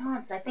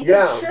response. I think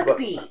it should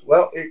be.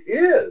 Well, it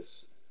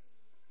is.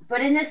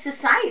 But in this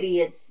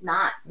society, it's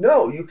not.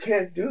 No, you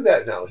can't do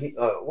that now.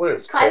 What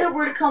is Kyler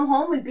were to come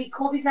home and beat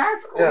Colby's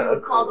ass, Colby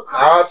would call the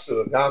cops.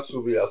 Absolutely, the cops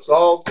would be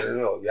assault,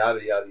 yada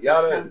yada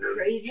yada. Some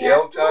crazy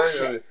jail ass time.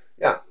 bullshit.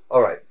 Yeah,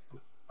 all right.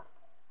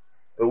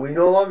 But we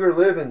no longer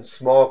live in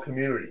small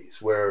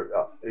communities where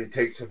it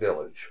takes a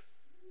village.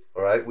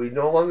 All right, we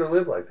no longer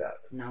live like that.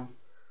 No.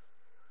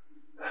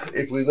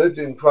 If we lived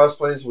in Cross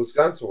Plains,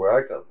 Wisconsin, where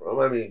I come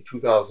from,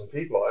 2,000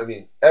 people.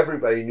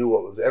 Everybody knew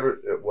what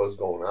was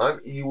going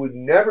on. You would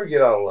never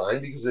get out of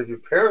line because if your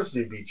parents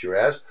did beat your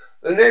ass,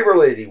 the neighbor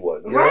lady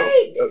would.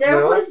 Right.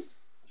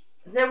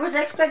 There was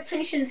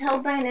expectations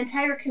held by an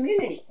entire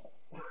community.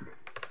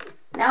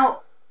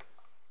 Now.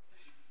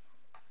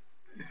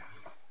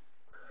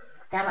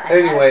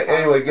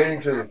 Anyway,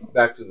 getting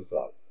back to the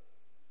thought.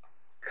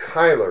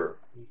 Kyler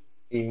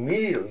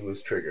immediately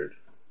was triggered.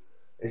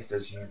 And he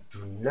says, you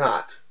do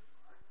not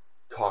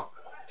talk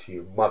to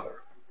your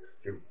mother,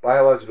 your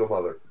biological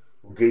mother,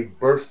 who gave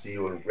birth to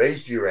you and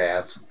raised your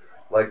ass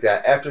like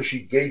that after she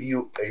gave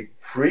you a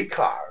free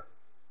car.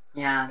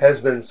 Yeah.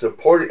 Has been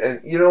supported. And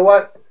you know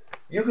what?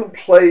 You can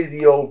play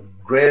the old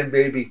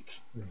grandbaby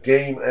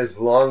game as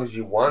long as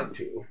you want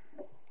to.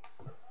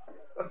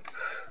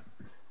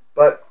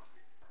 But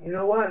you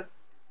know what?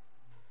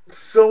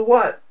 So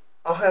what?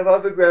 I'll have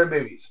other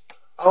grandbabies.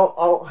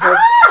 I'll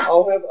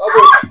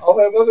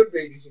have other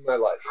babies in my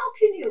life. How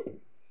can you?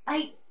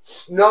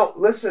 No,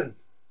 listen.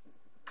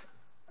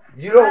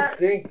 You don't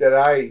think that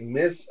I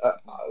miss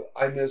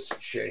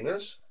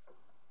Seamus,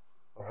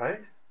 all right?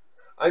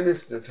 I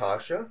miss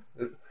Natasha.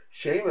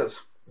 Seamus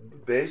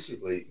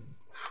basically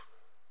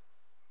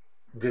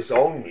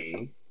disowned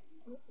me,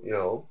 you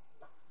know,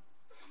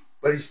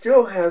 but he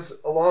still has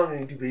a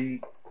longing to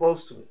be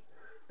close to me.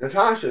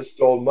 Natasha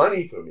stole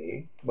money from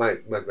me, my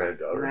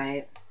granddaughter.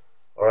 Right.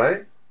 All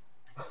right.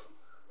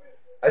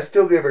 I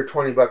still gave her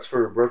 $20 for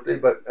her birthday,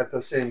 but at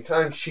the same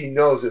time, she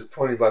knows it's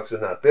 $20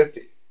 and not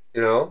 50.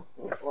 You know.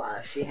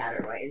 Well, she had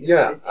her ways.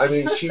 Yeah, I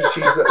mean, she's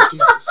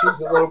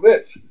a little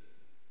bitch.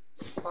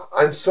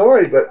 I'm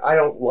sorry, but I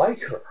don't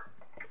like her.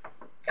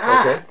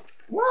 Okay.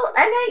 Well,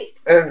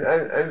 and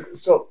And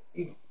so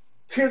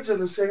kids are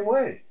the same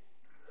way.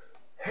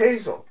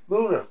 Hazel,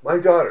 Luna, my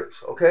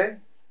daughters. Okay.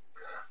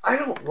 I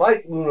don't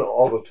like Luna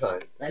all the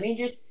time. let me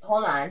just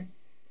hold on.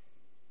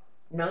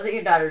 Know that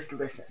your daughters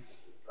listen.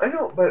 I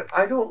know, but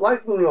I don't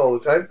like Luna all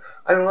the time.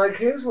 I don't like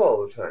Hazel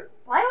all the time.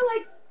 Well, I don't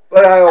like.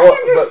 But I but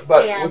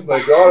understand with my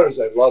that. daughters,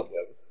 I love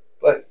them.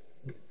 But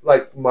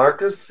like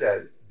Marcus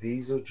said,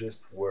 these are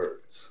just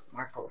words.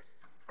 Marcos.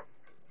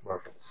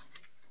 Marcus.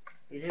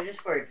 These are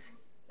just words.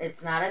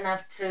 It's not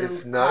enough to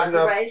It's not cause a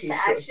enough rise to to say.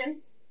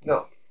 action.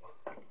 No.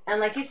 And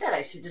like you said,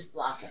 I should just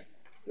block him.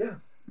 Yeah.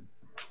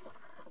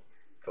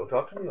 Don't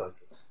talk to me like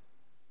this.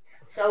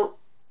 So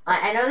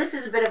I know this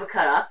is a bit of a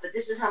cutoff, but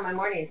this is how my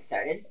morning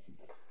started.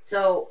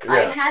 So Yeah, I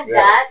had yeah,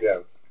 that. yeah,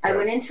 I yeah.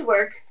 went into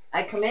work.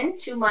 I come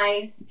into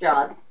my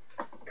job,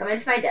 come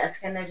into my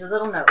desk, and there's a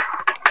little note.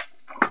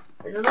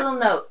 There's a little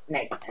note,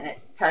 Nick, and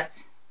it's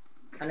tucked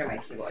under my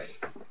keyboard.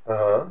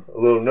 A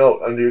little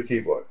note under your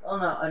keyboard. Oh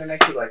no, under my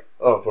keyboard.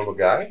 Oh, from a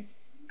guy?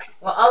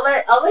 Well,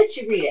 I'll let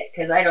you read it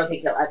because I don't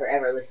think he'll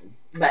ever listen.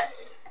 But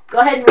go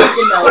ahead and read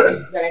the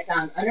note that I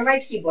found under my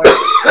keyboard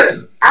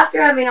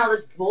after having all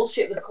this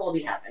bullshit with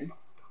Colby happen.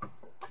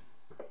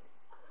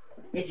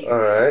 If you All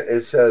right.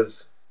 It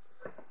says,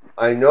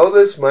 I know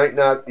this might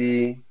not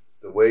be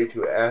the way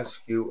to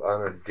ask you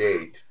on a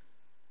date.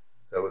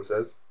 Is that what it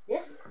says?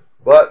 Yes.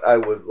 But I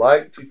would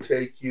like to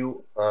take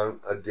you on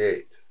a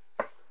date.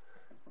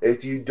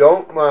 If you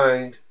don't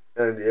mind,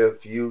 and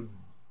if you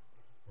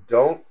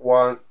don't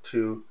want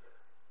to,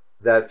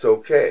 that's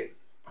okay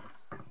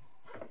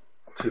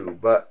too.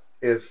 But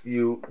if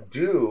you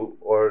do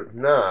or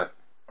not,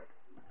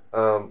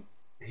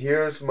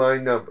 here's my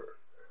number.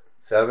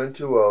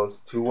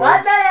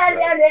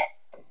 720-210.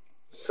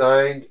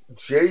 Signed,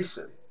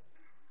 Jason.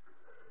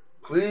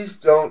 Please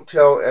don't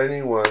tell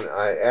anyone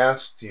I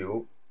asked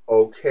you.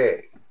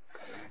 Okay.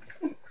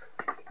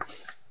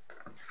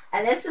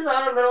 And this is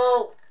on a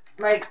little,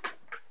 like,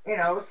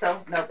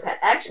 self notepad.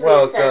 Actually,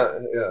 Well, it it's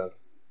says. not. Yeah.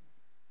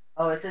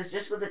 Oh, it says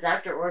just what the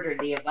doctor ordered.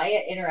 The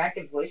Avaya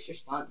interactive voice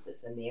response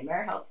system. The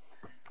AmeriHealth.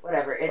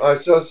 Whatever.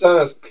 So it's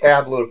on a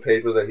tablet of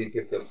paper that he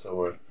picked up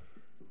somewhere.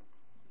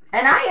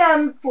 And I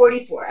am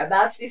 44,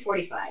 about to be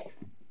 45.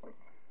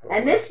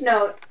 And this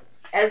note,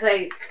 as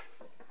I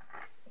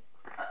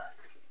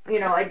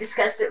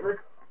discussed it with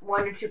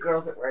one or two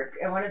girls at work,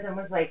 and one of them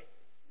was like,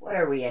 "What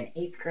are we in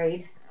 8th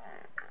grade?"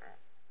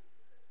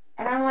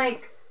 And I'm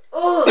like,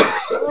 "Oh!"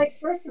 I'm like,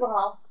 first of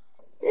all,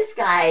 this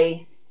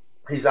guy,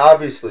 He's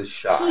obviously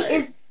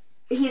shy.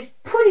 he's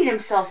putting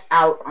himself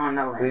out on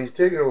a limb. He's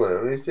taking a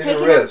limb. He's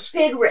taking a risk.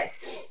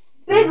 risk.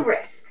 Big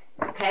risk.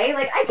 Okay,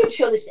 like I could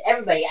show this to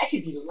everybody. I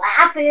could be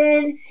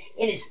laughing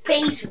in his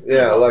face.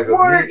 Yeah, like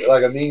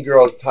a mean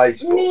girl at high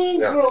school.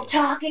 Mean girl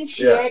talking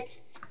shit.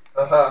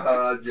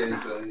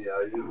 Jason,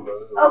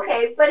 you.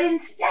 Okay, but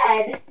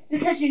instead,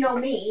 because you know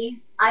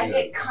me, I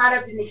get caught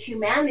up in the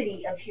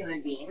humanity of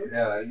human beings.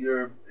 Yeah,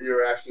 you're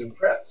actually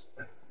impressed.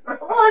 Well,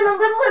 I'm a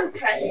little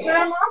impressed, but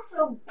I'm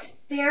also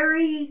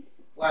very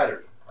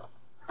flattered.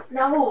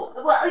 No,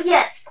 well,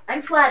 yes,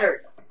 I'm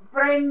flattered,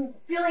 but I'm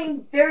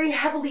feeling very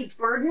heavily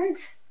burdened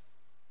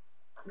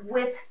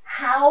with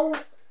how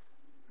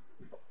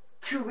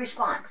to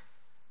respond.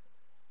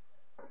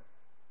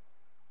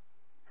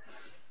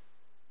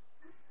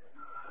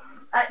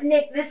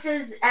 Nick, this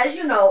is, as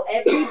you know,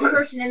 every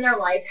person in their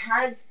life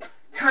has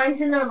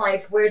times in their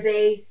life where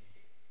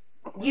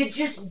you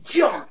just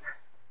jump,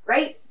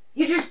 right?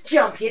 You just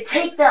jump. You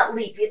take that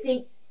leap. You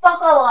think, fuck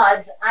all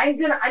odds. I'm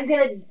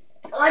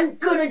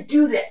gonna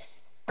do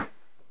this.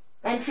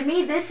 And to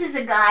me, this is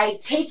a guy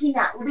taking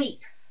that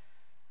leap.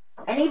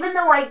 And even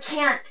though I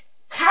can't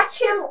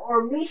catch him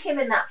or meet him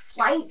in that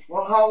flight.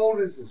 Well, how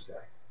old is this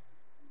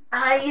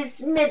guy?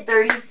 He's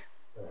mid-30s.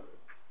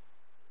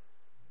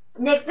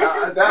 Nick, this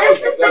is the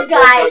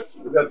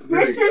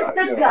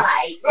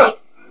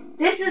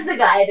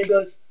guy that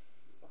goes,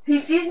 he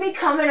sees me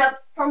coming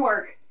up from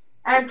work,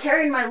 and I'm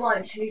carrying my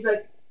lunch, and he's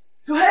like,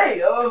 so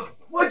hey,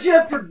 what'd you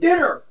have for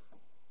dinner?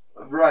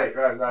 Right.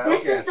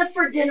 This is the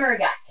for dinner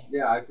guy.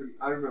 Yeah,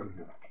 I remember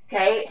him.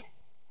 Okay,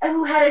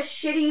 who had a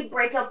shitty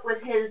breakup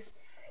with his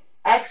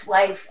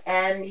ex-wife,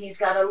 and he's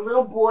got a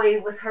little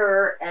boy with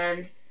her,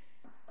 and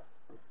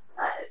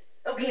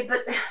okay,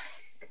 but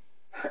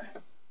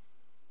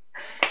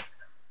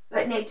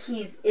Nick,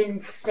 he's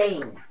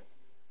insane.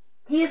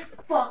 He is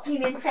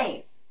fucking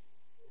insane.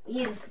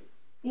 He's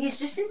He's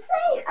just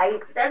insane. I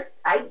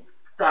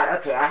thought,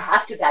 okay, I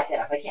have to back that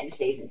up. I can't just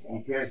say he's You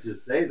insane. can't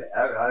just say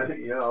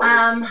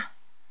that.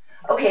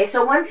 Okay,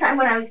 so one time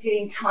when I was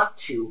getting talked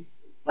to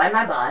by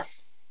my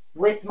boss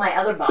with my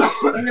other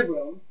boss in the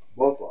room,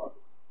 Both are.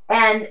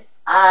 and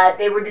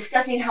they were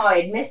discussing how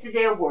I had missed a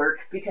day of work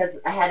because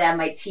I had to have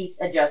my teeth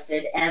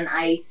adjusted, and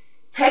I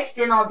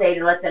texted in all day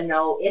to let them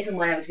know if and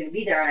when I was going to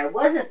be there, and I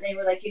wasn't. And they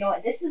were like, you know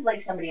what, this is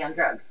like somebody on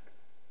drugs.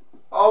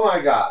 Oh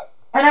my God.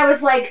 And I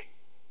was like,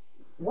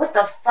 what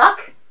the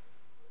fuck?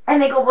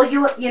 And they go, well,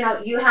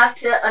 you have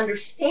to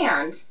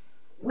understand,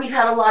 we've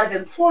had a lot of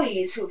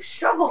employees who have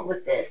struggled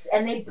with this,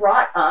 and they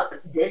brought up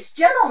this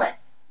gentleman.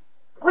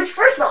 Which,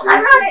 first of all,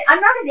 I'm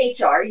not an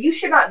HR. You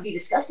should not be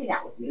discussing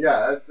that with me.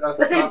 Yeah, that's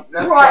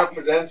That's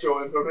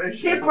confidential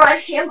information. They brought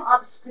him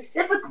up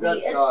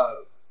specifically That's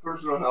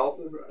personal health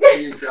and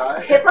yes,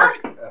 PHI. HIPAA,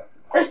 Yeah.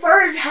 as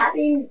far as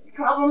having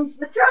problems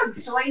with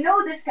drugs. So I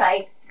know this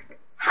guy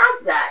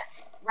has that,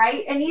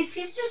 right? And he's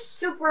just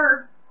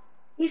super.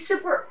 He's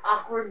super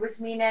awkward with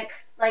me, Nick.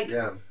 Like,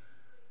 Yeah.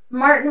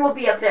 Martin will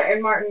be up there,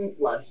 and Martin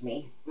loves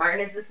me. Martin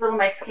is this little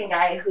Mexican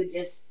guy who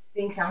just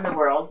thinks I'm the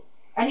world.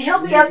 And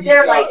he'll be up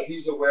there like...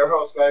 He's a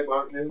warehouse guy,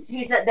 Martin is?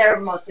 They're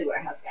mostly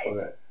warehouse guys.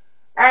 Okay.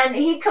 And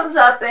he comes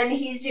up, and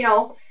he's,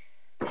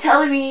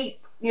 telling me,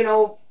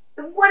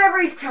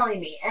 whatever he's telling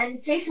me.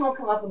 And Jason will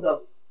come up and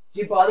go,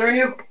 is he bothering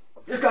you?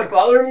 Is this guy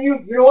bothering you?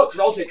 You know what? Because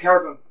I'll take care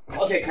of him.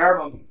 I'll take care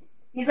of him.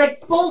 He's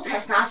like full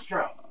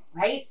testosterone,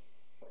 right?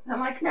 I'm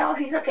like, no,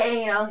 he's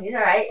okay, he's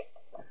all right.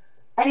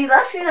 And he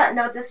left me that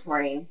note this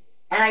morning,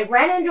 and I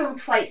ran into him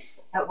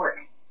twice at work.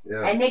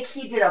 Yeah. And Nick,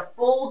 he did a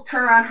full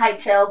turnaround,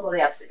 hightail, go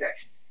the opposite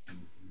direction.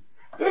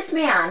 This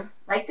man,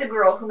 like the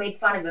girl who made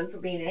fun of him for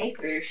being an 8th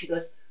grader, she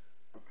goes,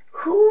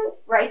 who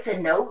writes a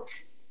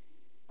note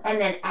and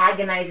then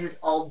agonizes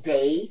all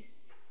day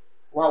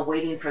while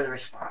waiting for the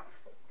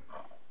response?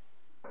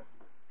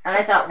 And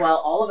I thought, well,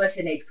 all of us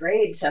in 8th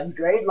grade, 7th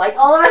grade, like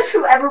all of us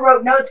who ever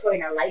wrote notes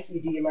going, I like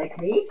you, do you like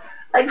me?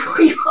 Like,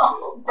 we've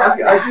all done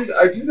that.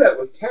 I do that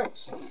with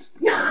texts.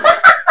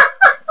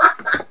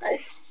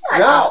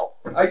 Shut up.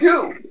 I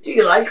do. Do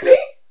you like me?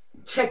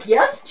 Check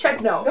yes,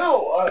 check no.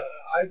 No,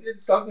 I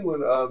did something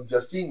with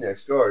Justine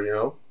next door,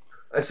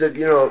 I said,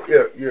 your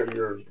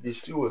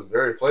stew was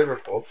very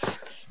flavorful,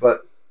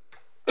 but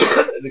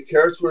the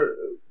carrots were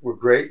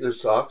great, they're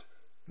soft.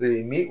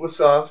 The meat was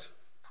soft.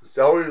 The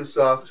celery was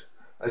soft.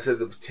 I said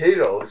the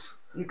potatoes.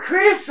 You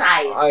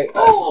criticized.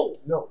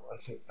 No, I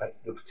said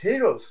the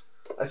potatoes.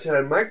 I said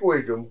I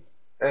microwaved them,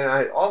 and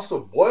I also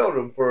boiled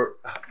them for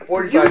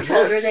 45 minutes. You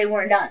told her they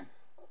weren't done.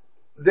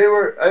 They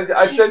were.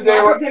 I She's said they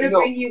were. never going to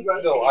bring you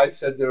roast again. I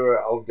said they were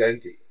al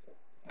dente.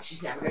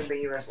 She's never going to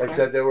bring you roast again. I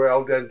said they were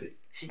al dente.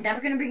 She's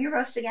never going to bring you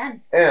roast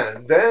again.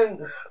 And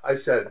then I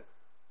said,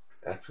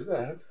 after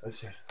that, I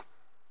said,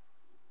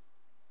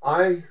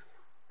 I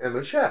am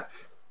a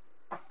chef,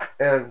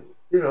 and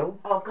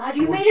Oh God,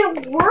 you made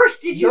it worse.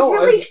 Did you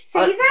really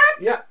say that?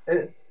 Yeah,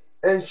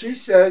 and she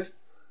said,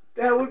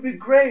 that would be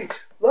great.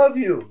 Love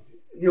you.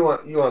 You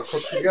want to cook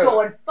She's together?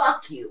 going,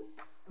 fuck you.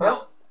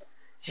 Huh?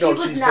 No,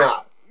 She's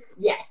not.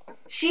 Yes,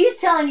 she's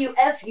telling you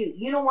F you.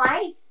 You know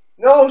why?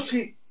 No,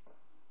 she.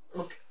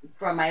 Look,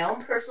 from my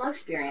own personal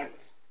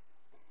experience,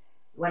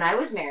 when I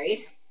was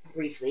married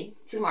briefly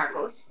to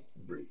Marcos,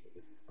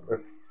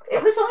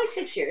 it was only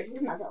 6 years. It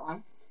was not that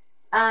long.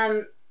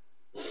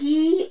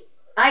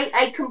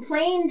 I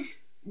complained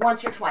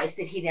once or twice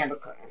that he never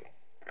cooked.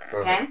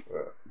 Okay?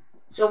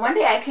 So one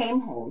day I came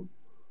home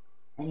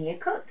and he had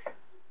cooked.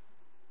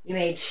 He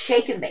made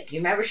shake and bake. You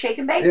remember shake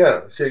and bake?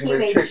 Yeah, shake and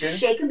bake chicken. He made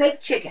shake and bake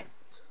chicken.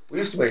 We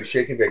used to make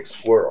shake and bake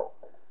squirrel.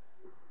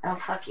 Oh,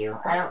 fuck you.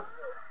 I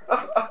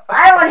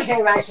don't want to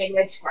hear about shake and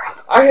bake squirrel.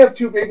 I have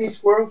 2 baby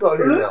squirrels out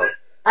here now.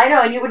 I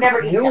know, and you would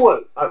never eat them. New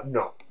one.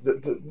 No.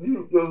 The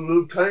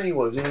little tiny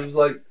ones. It was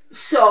like,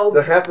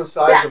 they're half the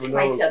size of a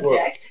normal squirrel.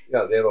 Subject.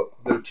 Yeah,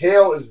 their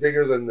tail is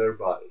bigger than their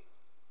body.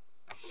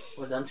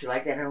 Well, don't you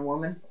like that in a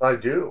woman? I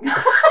do.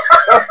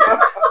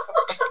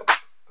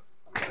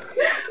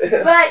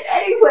 But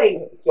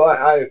anyway. So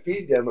I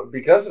feed them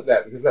because of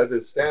that, because I have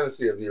this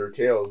fantasy of your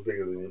tail is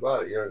bigger than your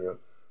body.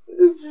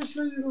 It's just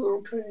a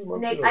little tiny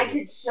monkey. Nick, I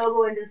could so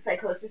go into the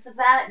psychosis of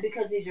that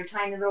because these are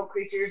tiny little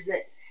creatures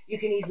that you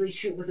can easily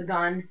shoot with a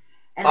gun.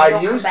 And they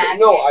don't come back.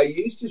 I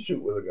used to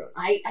shoot with a gun.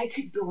 I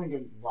could go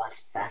into lots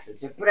of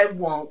facets, but I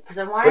won't because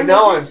I want to. But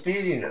now I'm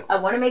feeding it. I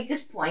want to make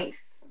this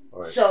point.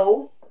 Right.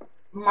 So,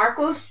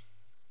 Marcos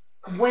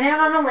went out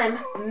on a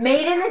limb,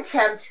 made an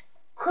attempt,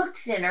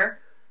 cooked dinner,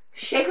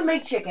 shake and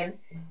bake chicken.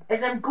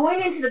 As I'm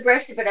going into the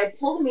breast of it, I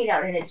pull the meat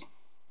out and it's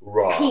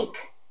raw. Pink.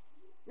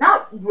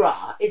 Not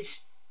raw,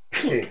 it's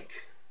pink.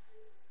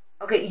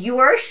 Okay, you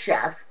are a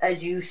chef,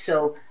 as you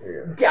so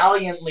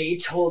gallantly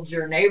told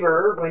your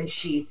neighbor when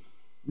she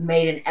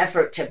made an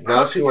effort to cook for you.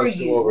 Now she wants to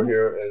come over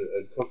here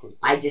and cook with me.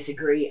 I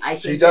disagree. I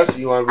think she does.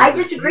 You want to read? I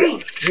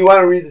disagree. You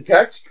want to read the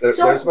text? There's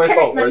my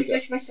phone. Let me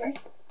finish my story.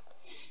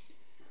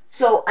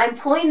 So I'm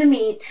pulling the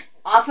meat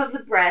off of the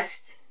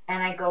breast,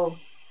 and I go,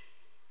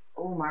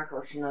 "Oh,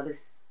 Marcos,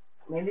 this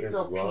maybe it's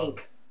a little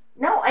pink."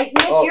 No, Nick,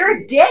 Oh. you're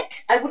a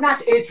dick. I would not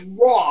say it's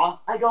raw.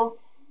 I go,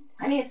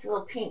 honey, it's a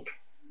little pink.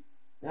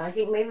 And I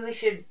think maybe we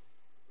should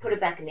put it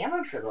back in the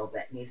oven for a little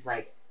bit. And he's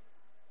like,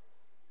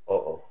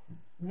 Uh-oh.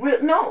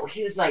 no.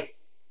 He was like,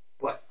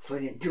 what? So I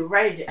didn't do it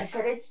right. I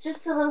said, it's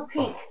just a little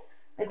pink.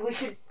 Like,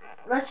 let's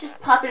just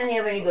pop it in the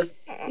oven. And he goes,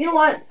 you know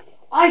what?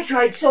 I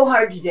tried so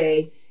hard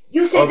today.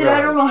 You say that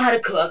I don't know how to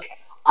cook.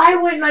 I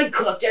went and I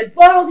cooked. I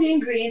bought all the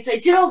ingredients. I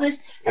did all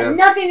this. And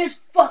nothing is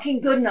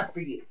fucking good enough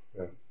for you.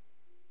 Yeah.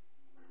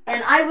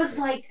 And I was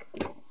like,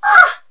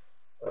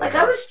 like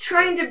I was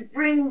trying to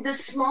bring the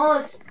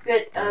smallest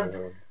bit of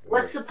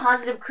what's the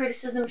positive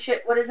criticism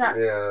shit? What is that?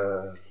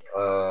 Yeah,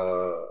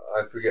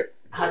 I forget.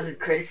 Positive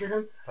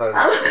criticism.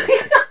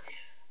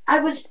 I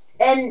was,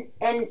 and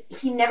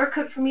he never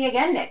cooked for me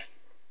again, Nick.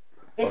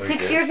 In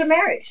 6 years of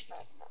marriage,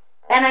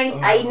 and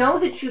I know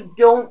that you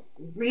don't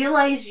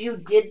realize you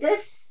did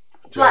this,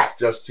 but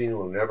Justine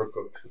will never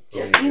cook.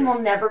 Justine will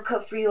never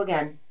cook for you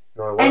again.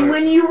 No, and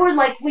when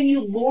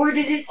you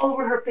lorded it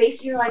over her face,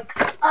 and you're like,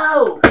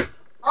 oh.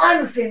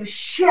 I'm a famous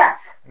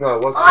chef. No,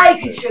 it wasn't. I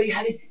can show you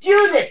how to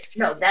do this.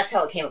 No, that's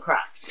how it came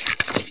across.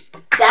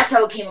 That's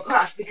how it came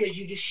across because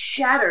you just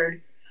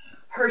shattered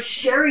her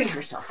sharing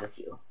herself with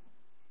you.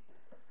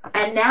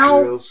 And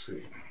now... We'll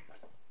see.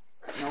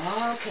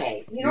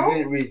 Okay. You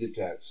didn't read the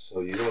text,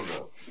 so you don't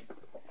know.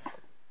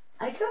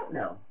 I don't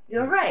know.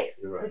 You're right.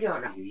 You're right. I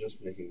don't know. You're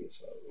just making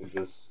this up.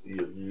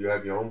 You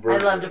have your own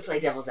version. I love to play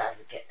devil's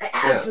advocate. I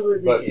absolutely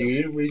do. But you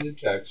didn't read the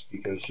text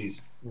because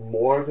she's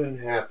more than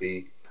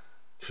happy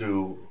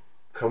to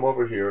come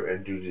over here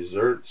and do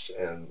desserts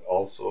and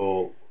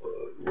also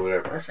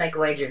whatever. Let's make a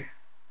wager.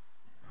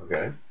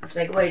 Okay. Let's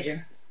make a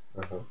wager.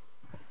 Uh-huh.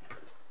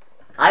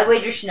 I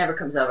wager she never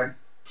comes over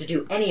to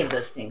do any of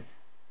those things.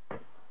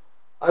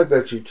 I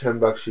bet you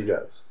 $10 she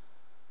does.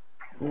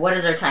 What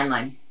is our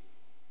timeline?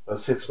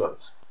 6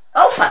 months.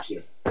 Oh, fuck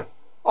you.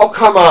 Oh,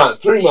 come on.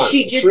 3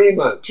 months. 3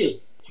 months.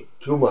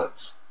 2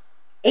 months.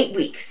 8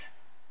 weeks.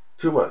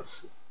 2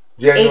 months.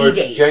 80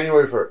 days.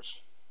 January 1st.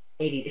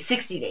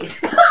 60 days.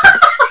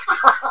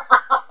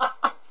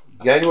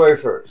 January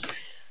 1st.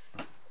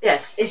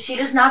 Yes, if she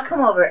does not come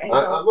over and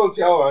I'm going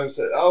to tell her, I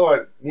said, all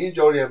right, me and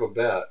Jody have a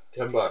bet,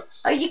 $10.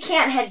 Oh, you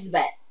can't hedge the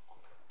bet.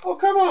 Oh,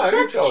 come on. I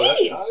That's can tell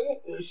cheating.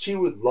 her. She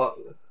would love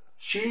it.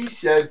 She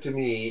said to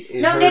me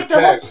in no, her Nick, text,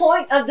 the whole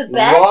point of the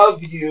bet...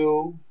 love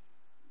you.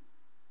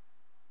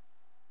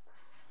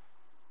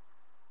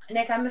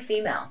 Nick, I'm a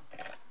female.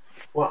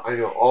 Well, I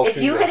know all if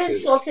you had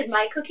insulted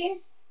my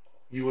cooking...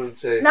 You wouldn't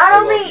say, Not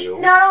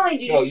only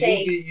did you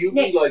say...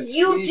 Nick,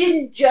 you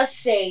didn't just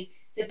say...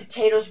 The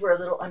potatoes were a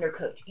little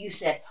undercooked. You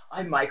said,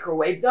 I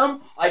microwaved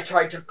them. I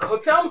tried to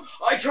cook them.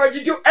 I tried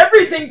to do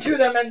everything to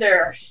them, and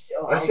they're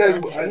still I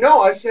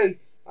said,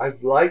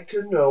 I'd like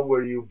to know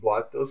where you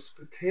bought those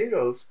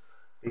potatoes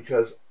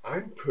because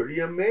I'm pretty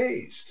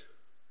amazed.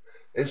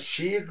 And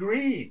she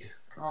agreed.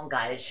 Oh,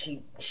 God, is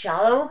she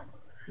shallow?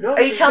 No,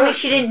 Are you telling me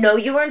she didn't know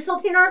you were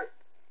insulting her?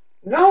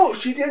 No,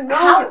 she didn't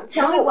know.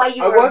 Tell me why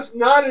you were... I was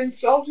not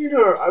insulting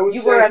her.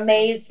 You were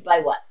amazed by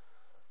what?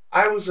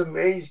 I was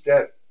amazed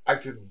that I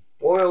could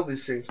boil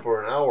these things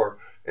for an hour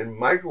and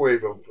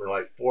microwave them for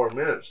like 4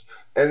 minutes,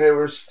 and they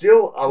were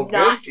still al dente.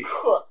 Not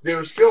cooked. They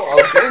were still al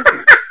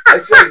dente. I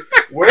said,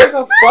 where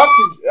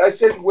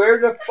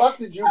the fuck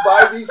did you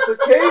buy these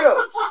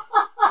potatoes?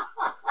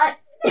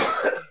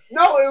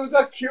 No, it was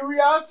a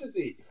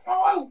curiosity.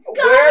 Oh,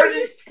 God, are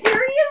you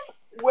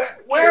serious?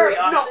 Where?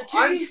 No,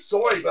 I'm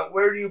sorry, but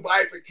where do you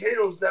buy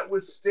potatoes that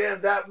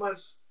withstand that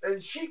much?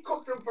 And she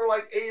cooked them for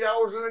like 8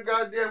 hours in a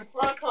goddamn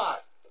crock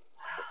pot.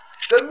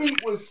 The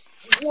meat was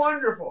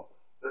wonderful.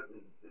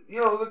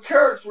 The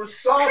carrots were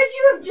soft. Could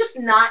you have just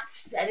not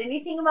said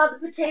anything about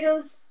the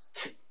potatoes?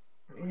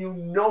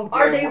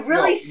 Are they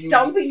really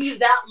stumping you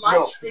that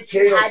much that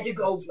you had to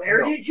go,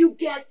 where did you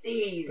get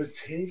these?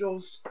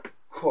 Potatoes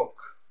cook.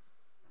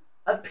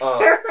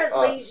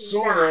 Apparently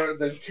sooner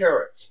than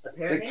carrots.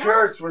 Apparently the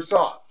carrots were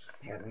soft.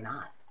 Apparently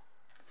not.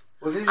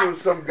 Well, these were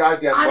some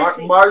goddamn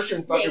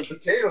Martian fucking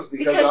potatoes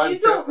because you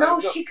don't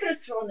know. She could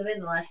have thrown them in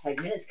the last 5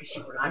 minutes because she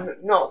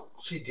forgot. No,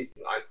 she did.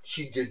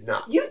 She did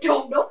not. You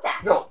don't know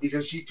that. No,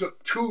 because she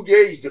took 2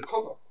 days to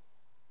cook them.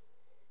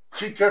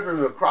 She kept them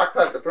in a crock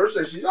pot the first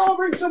day. She said, "Oh,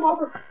 bring some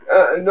over."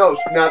 No,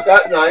 not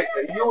that night.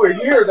 You were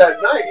here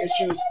that night, and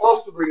she was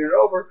supposed to bring it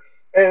over.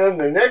 And then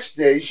the next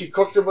day, she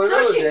cooked them another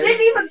day. So she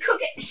didn't even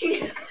cook it.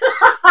 She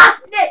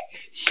Nick,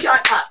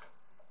 shut up.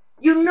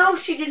 You know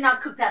she did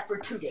not cook that for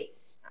 2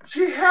 days.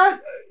 She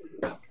had.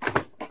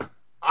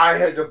 I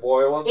had to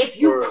boil them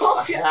for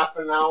half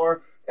an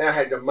hour, and I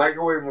had to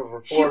microwave them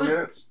for 4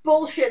 minutes.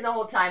 Bullshitting the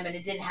whole time, and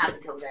it didn't happen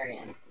until the very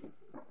end.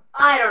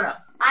 I don't know.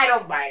 I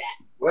don't buy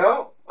that.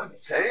 Well, I'm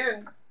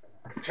saying,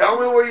 tell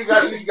me where you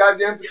got these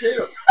goddamn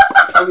potatoes.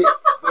 I mean,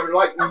 they're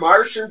like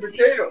Martian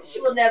potatoes.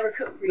 She will never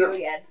cook for you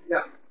again.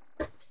 Yeah.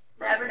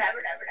 Never.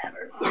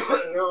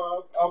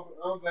 No,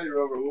 I'll invite her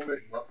over. We'll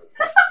make muffins.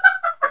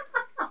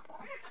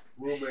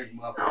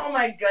 Oh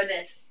my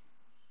goodness.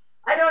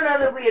 I don't know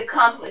that we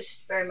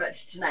accomplished very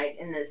much tonight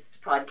in this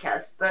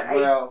podcast, but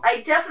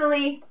I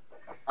definitely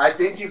I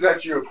think you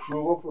got your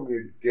approval from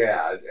your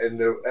dad,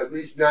 and at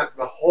least not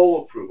the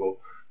whole approval,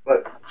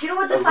 but Do you know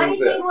what a the little funny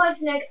bit. thing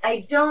was, Nick?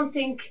 I don't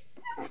think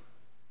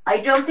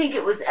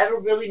it was ever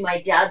really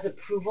my dad's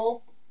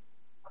approval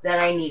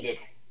that I needed.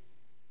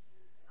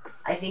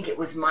 I think it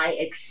was my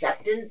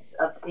acceptance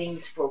of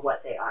things for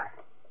what they are.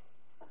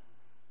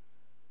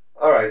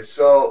 All right,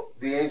 so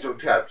the angel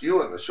tapped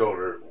you on the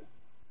shoulder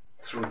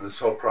through this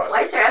whole process.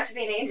 Why does there have to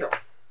be an angel?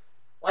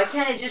 Why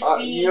can't it just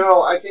be? You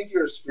know, I think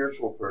you're a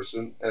spiritual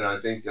person, and I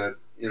think that,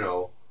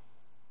 no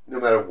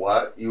matter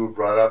what, you were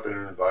brought up in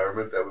an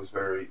environment that was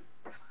very.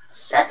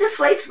 That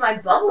deflates my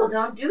bubble.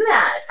 Don't do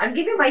that. I'm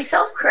giving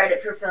myself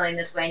credit for feeling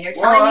this way, and you're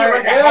telling me it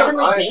was a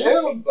heavenly being. I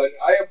am, but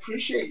I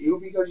appreciate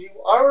you because you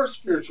are a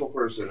spiritual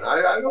person.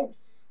 I don't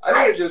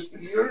just.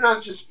 You're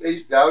not just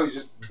face value.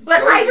 Just.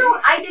 But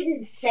I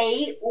didn't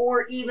say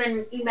or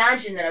even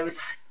imagine that I was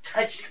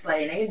touched by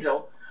an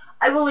angel.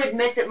 I will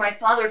admit that my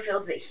father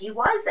feels that he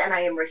was, and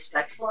I am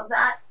respectful of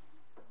that.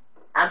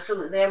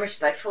 Absolutely, I'm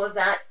respectful of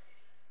that.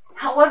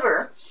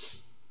 However,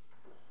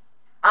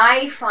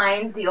 I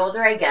find the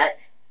older I get,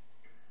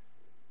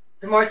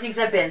 the more things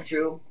I've been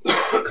through,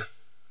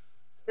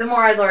 the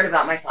more I learn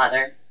about my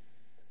father.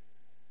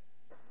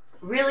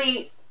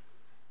 Really,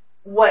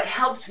 what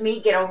helps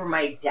me get over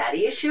my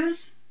daddy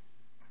issues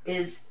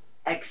is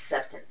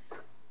acceptance.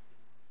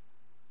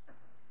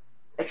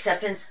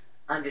 Acceptance,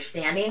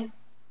 understanding,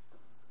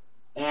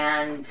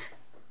 and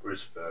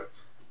respect.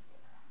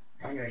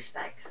 And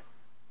respect.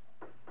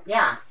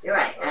 Yeah, you're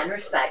right. And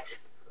respect.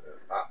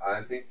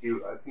 I think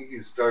you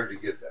started to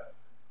get that.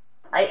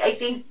 I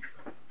think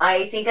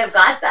I've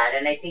got that,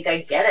 and I think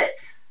I get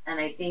it,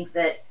 and I think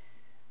that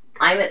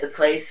I'm at the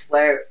place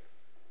where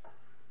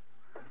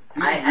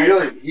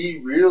he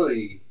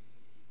really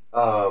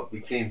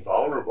became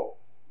vulnerable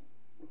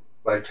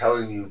by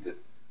telling you that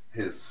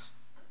his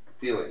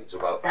feelings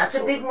about. That's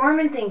a big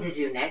Mormon thing to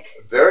do, Nick.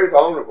 Very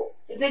vulnerable.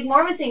 It's a big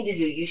Mormon thing to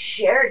do. You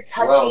share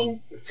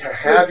touching, to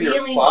have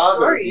your father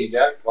stories. be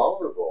that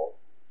vulnerable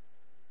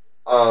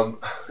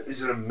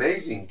is an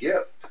amazing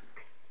gift.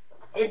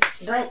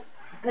 But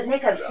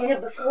Nick, I've seen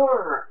it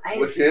before.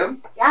 With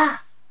him? Yeah.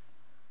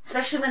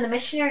 Especially when the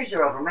missionaries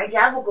are over. My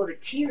dad will go to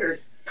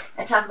tears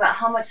and talk about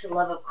how much the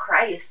love of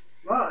Christ.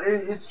 Well,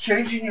 it's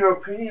changing your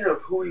opinion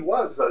of who he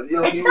was.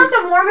 It's not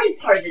the Mormon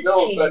part that's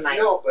changing my.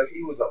 No, but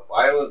he was a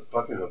violent,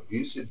 fucking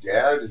abusive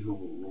dad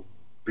who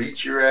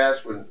beat your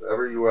ass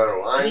whenever you were out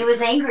of line. And he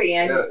was angry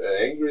and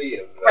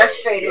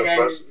frustrated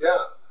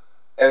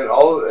and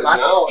all.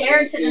 Lost now his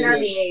parents at an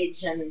early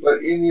age,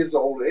 but in his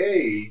old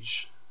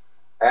age,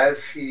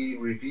 as he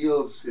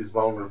reveals his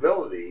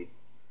vulnerability,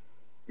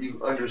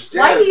 you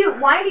understand.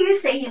 Why do you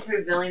say he's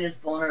revealing his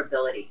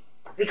vulnerability?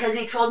 Because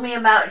he told me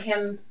about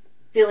him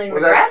feeling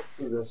regrets.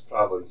 That's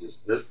probably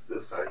just this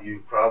time.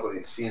 You've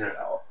probably seen it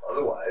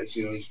otherwise.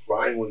 He's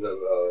crying when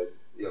the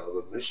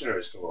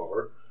missionaries come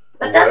over.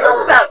 But that's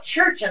all about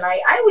church, and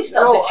I always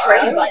felt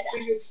betrayed by that. I don't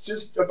think it's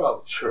just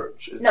about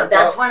church.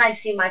 That's when I've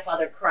seen my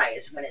father cry,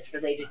 is when it's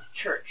related to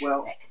church.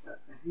 Well, Nick.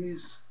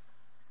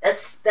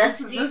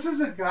 This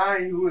is a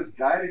guy who has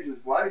guided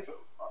his life, a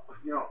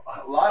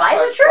lot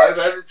by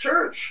the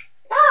church.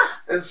 Yeah.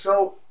 And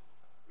so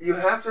you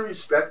have to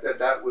respect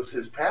that was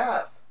his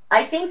path.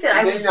 I think that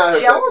I was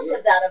jealous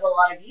of that of a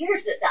lot of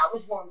years, that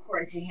was more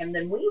important to him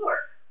than we were.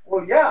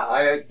 Well, yeah,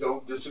 I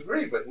don't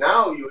disagree. But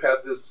now you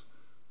have this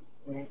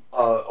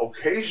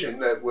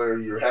occasion where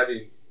you're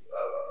having,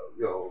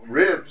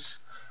 ribs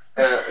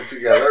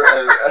together,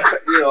 and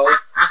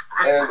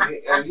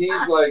and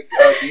he's like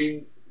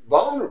being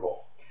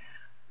vulnerable.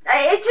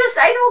 I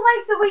don't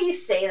like the way you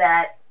say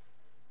that.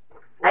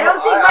 Well, I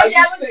don't think my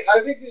dad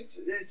I think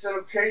it's an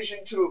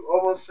occasion to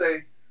almost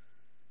say,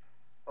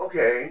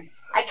 okay.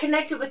 I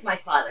connected with my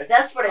father.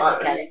 That's what I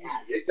look at it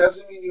as. It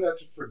doesn't mean you have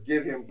to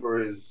forgive him for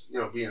his,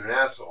 being an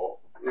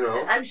asshole.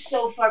 I'm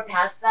so far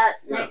past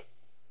that. Yeah. Nick,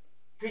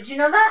 did you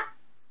know that?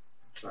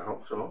 I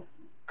hope so.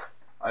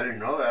 I didn't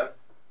know that.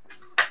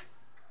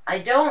 I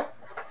don't.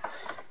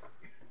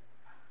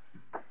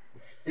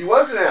 He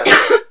was an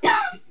asshole.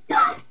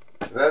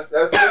 That's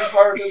been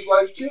part of his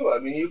life too. I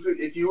mean, you could,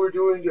 if you were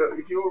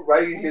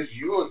writing his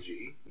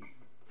eulogy.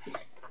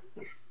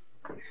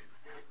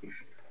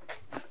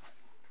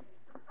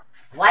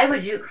 Why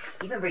would you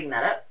even bring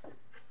that up?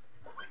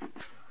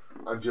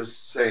 I'm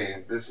just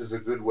saying this is a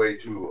good way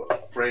to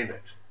frame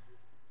it.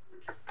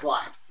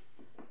 What?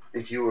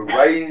 If you were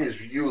writing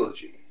his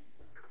eulogy,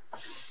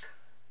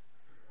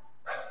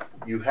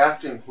 you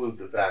have to include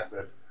the fact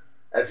that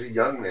as a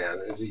young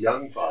man, as a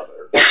young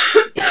father,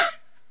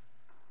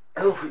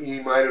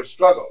 he might have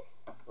struggled.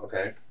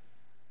 Okay?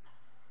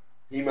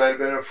 He might have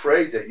been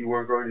afraid that you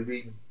weren't going to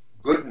be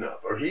good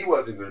enough, or he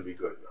wasn't going to be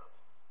good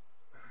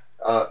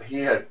enough. He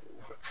had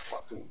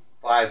fucking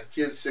 5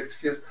 kids, 6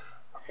 kids.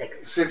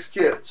 6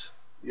 kids,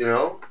 he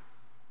used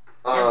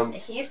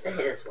to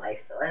hit his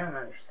wife, though. I don't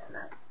understand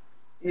that.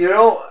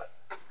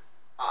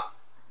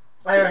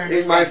 I don't understand.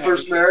 In my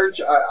first marriage,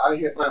 I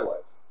hit my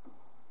wife.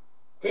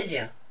 Did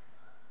you?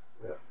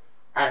 Yeah.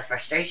 Out of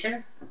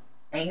frustration?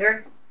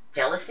 Anger?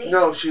 Jealousy?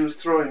 No, she was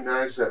throwing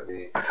knives at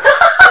me.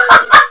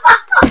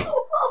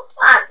 Well,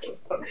 fuck.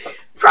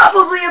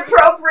 Probably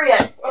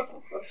appropriate.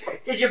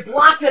 Did you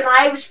block the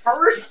knives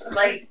first?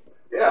 Like,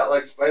 Yeah,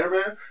 like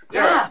Spider-Man.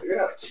 Yeah.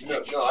 No,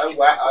 I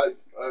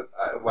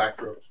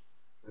whacked her up.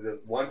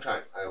 One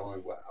time, I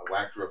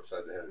whacked her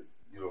upside the head.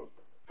 You know,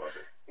 fuck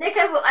it. Nick,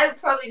 I would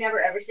probably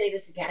never ever say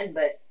this again,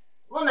 but,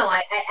 well, no,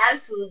 I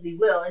absolutely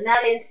will. In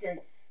that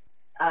instance,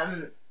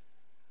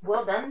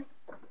 well done.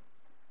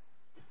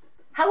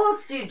 How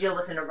else do you deal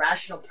with an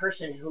irrational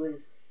person who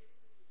is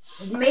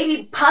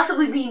maybe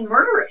possibly being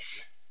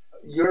murderous?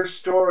 Your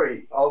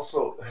story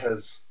also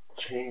has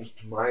changed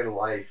my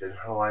life and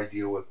how I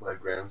deal with my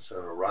grandson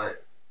Orion.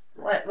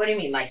 What do you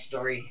mean, my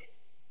story?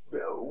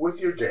 With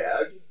your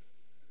dad,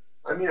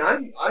 I mean, I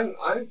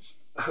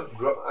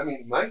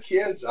mean, my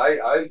kids,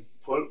 I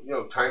put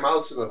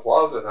timeouts in the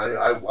closet. And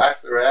I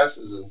whack their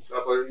asses and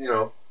stuff like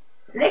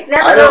Nick,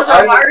 none of those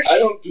are harsh. I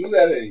don't do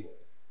that anymore.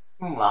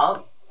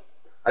 Well,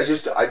 I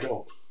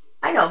don't.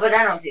 I know, but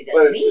I don't think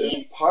But that's it's me.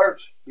 in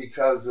part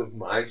because of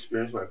my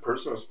experience, my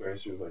personal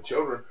experience with my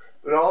children,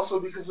 but also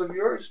because of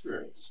your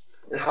experience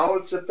and how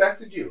it's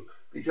affected you.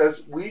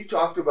 Because we've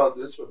talked about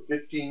this for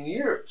 15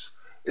 years.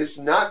 It's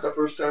not the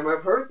first time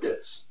I've heard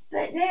this.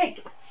 But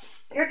Nick,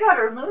 your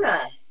daughter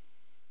Luna,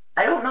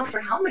 I don't know for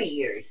how many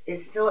years,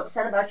 is still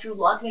upset about you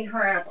locking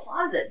her in a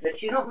closet,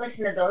 but you don't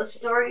listen to those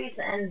stories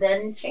and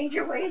then change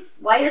your ways?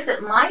 Why is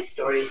it my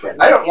stories that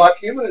make I don't you...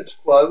 lock him in his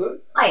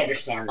closet. I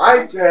understand that.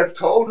 I have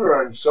told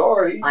her I'm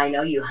sorry. I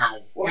know you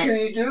have. What And can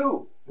you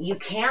do? you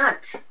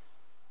can't.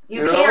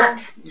 You know?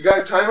 can't. You got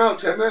a timeout,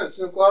 10 minutes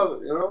in the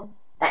closet,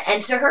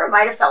 And to her, it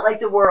might have felt like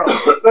the world.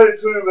 But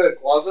it could have been a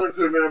closet, it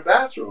could have been a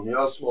bathroom,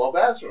 a small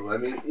bathroom. I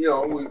mean,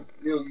 you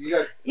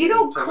got.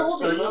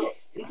 Colby,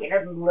 speaking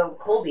of little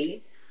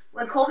Colby,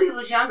 when Colby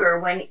was younger,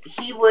 when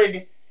he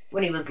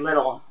was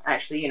little,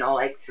 actually,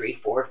 like 3,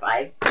 4,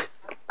 5,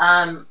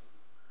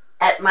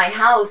 at my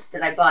house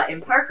that I bought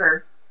in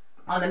Parker,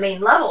 on the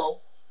main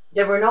level,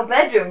 there were no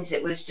bedrooms.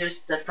 It was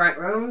just the front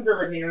room, the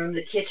living room,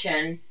 the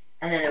kitchen,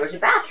 and then there was a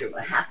bathroom,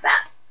 a half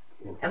bath.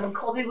 And when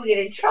Colby would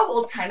get in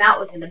trouble, timeout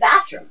was in the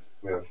bathroom.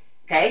 Yeah.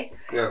 Okay?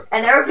 Yeah.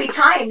 And there would be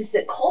times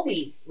that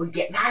Colby would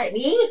get mad at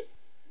me,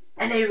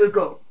 and he would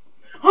go,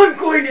 I'm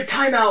going to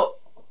timeout.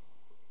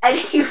 And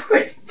he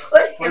would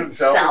put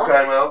himself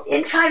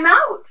in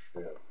timeout.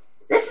 Yeah.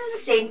 This is the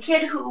same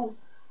kid who,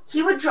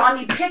 he would draw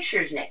me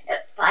pictures, Nick,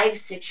 at 5,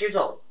 6 years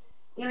old.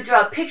 He would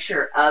draw a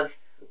picture of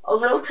a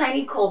little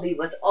tiny Colby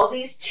with all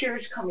these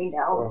tears coming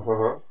down.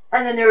 Uh-huh.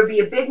 And then there would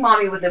be a big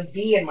mommy with a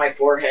V in my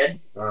forehead.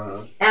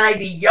 Uh-huh. And I'd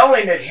be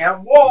yelling at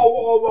him, whoa,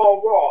 whoa, whoa,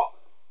 whoa.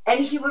 And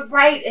he would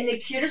write in the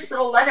cutest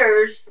little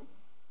letters,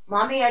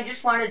 Mommy, I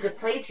just wanted to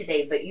play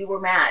today, but you were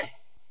mad.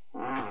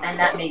 And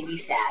that made me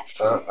sad.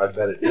 I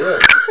bet it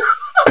did.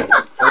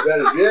 I bet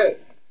it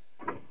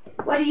did.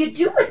 What do you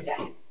do with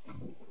that?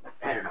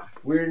 I don't know.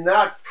 We're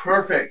not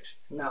perfect.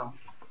 No.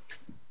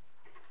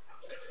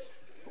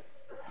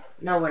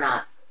 No, we're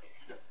not.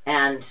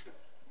 And,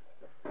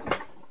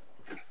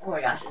 oh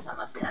my gosh, it's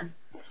almost 10.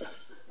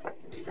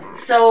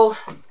 So,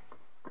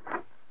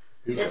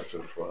 this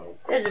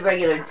is a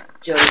regular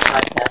Jody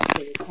podcast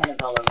because it's kind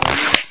of all over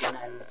me and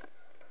I'm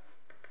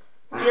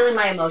feeling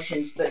my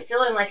emotions, but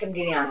feeling like I'm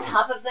getting on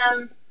top of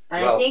them.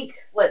 And I think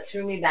what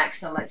threw me back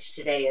so much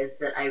today is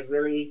that I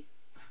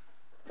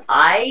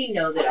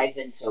know that I've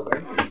been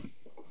sober,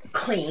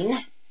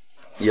 clean,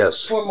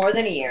 yes, for more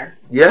than a year.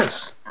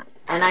 Yes.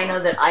 And I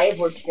know that I have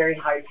worked very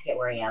hard to get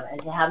where I am.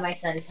 And to have my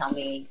son tell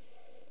me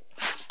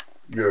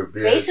you're a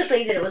bitch.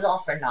 Basically that it was all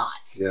for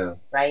naught. Yeah.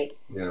 Right?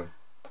 Yeah.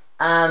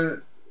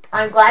 I'm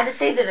glad to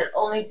say that it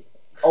only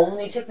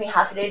took me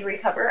half a day to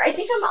recover. I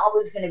think I'm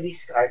always going to be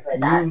scarred by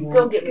that.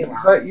 Don't get me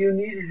wrong. But you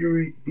needed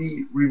to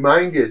be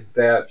reminded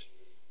that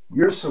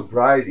your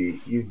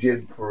sobriety you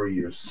did for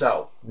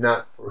yourself,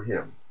 not for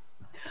him.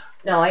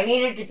 No, I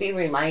needed to be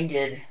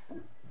reminded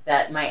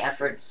that my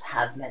efforts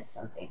have meant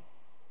something.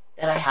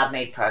 That I have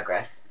made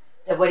progress.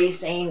 That what he's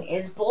saying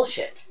is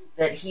bullshit.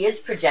 That he is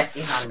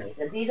projecting on me.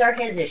 That these are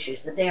his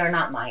issues. That they are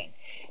not mine.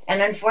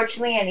 And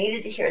unfortunately, I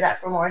needed to hear that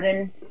from more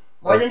than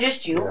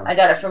just you. Yeah. I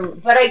got it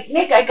from,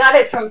 Nick, I got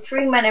it from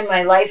 3 men in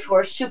my life who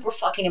are super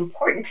fucking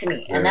important to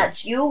me. Yeah. And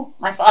that's you,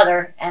 my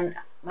father, and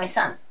my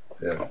son.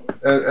 Yeah.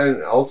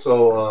 And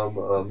also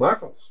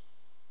Marcos.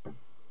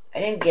 I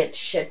didn't get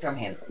shit from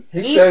him.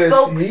 He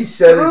spoke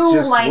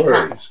through my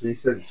son.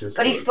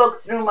 He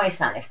spoke through my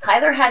son. If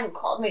Kyler hadn't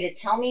called me to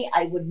tell me,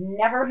 I would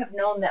never have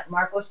known that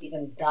Marcos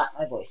even got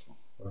my voicemail.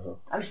 Uh-huh.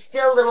 I'm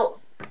still a little...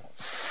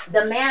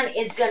 The man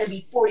is going to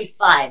be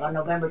 45 on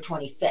November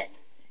 25th.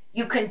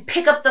 You can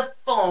pick up the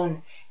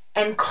phone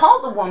and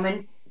call the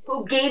woman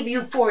who gave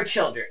you 4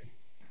 children.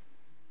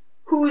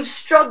 Who's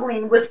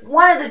struggling with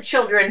one of the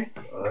children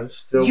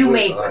you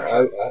made with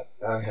her.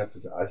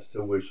 I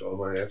still wish all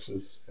my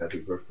exes happy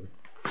birthday.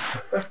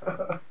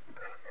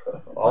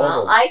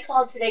 Well, I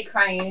called today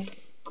crying.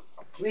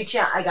 Reach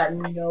out. I got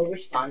no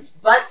response.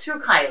 But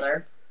through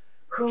Kyler,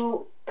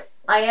 who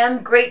I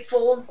am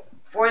grateful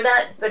for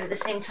that, but at the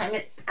same time,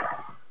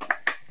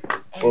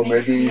 It Well,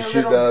 makes maybe me you a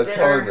should little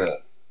tell him bitter.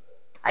 that.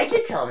 I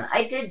did tell him.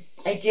 I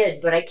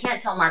did, but I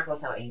can't tell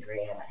Marcos how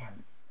angry I am at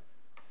him.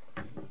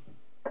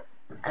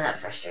 And that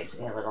frustrates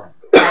me a little.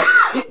 But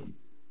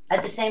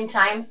at the same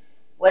time,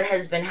 what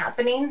has been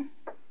happening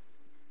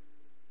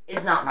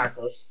is not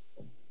Marcos.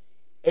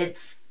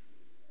 It's,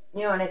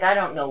 Nick, I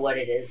don't know what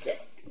it is.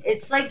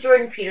 It's like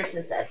Jordan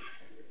Peterson said,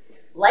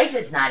 life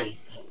is not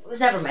easy. It was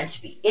never meant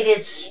to be. It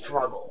is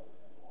struggle.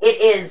 It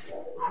is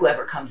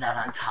whoever comes out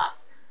on top.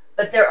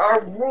 But there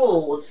are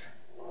rules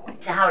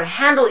to how to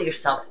handle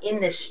yourself in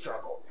this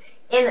struggle.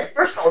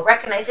 First of all,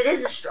 recognize it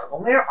is a struggle.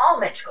 We're all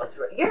meant to go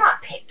through it. You're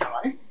not picked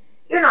on.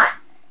 You're not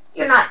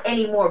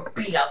any more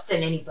beat up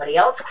than anybody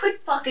else.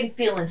 Quit fucking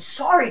feeling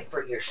sorry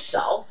for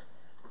yourself.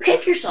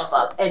 Pick yourself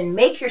up and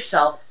make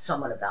yourself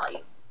someone of value.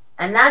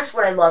 And that's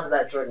what I love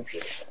about Jordan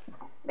Peterson.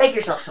 Make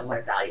yourself someone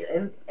of value.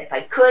 And if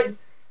I could,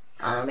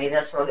 maybe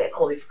that's what I'll get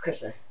Colby for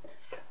Christmas.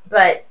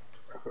 But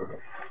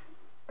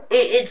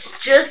it's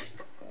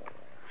just,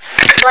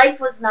 life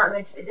was not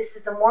meant to be. This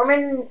is the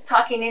Mormon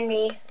talking in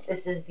me.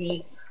 This is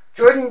the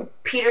Jordan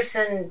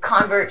Peterson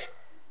convert.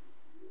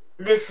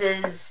 This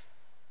is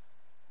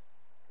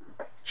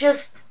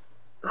just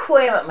who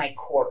I am at my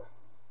core.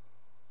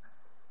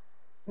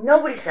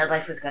 Nobody said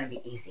life was going to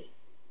be easy.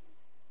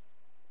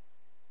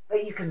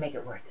 But you can make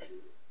it worth it.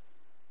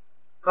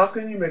 How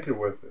can you make it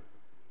worth it?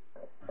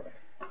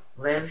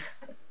 Live,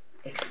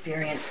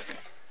 experience,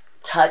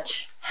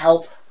 touch,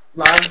 help,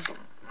 love,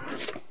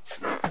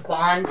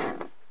 bond,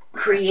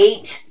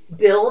 create,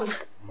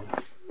 build.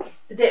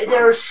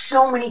 There are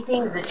so many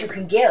things that you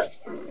can give.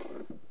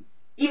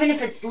 Even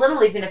if it's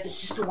little, even if it's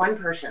just to one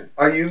person.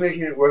 Are you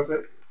making it worth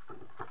it?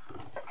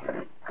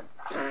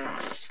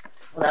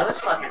 Well, that was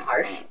fucking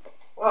harsh.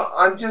 Well,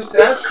 I'm just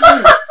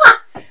asking.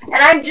 And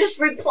I'm just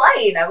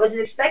replying. I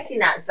wasn't expecting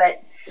that,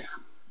 but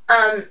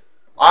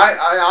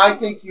I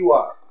think you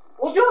are.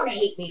 well, don't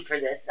hate me for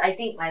this. I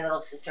think my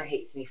little sister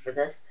hates me for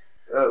this.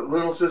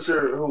 Little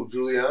sister, who?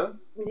 Julia?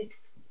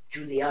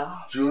 Julia.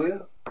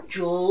 Julia?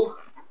 Julia.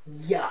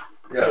 Yeah.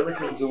 Say it with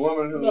me. The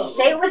woman who. No,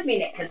 say it with me,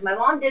 Nick, because my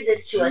mom did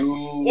this to us in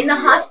the Julia.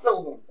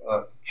 hospital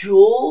room.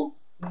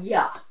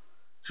 Julia.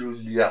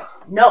 Julia.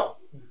 No.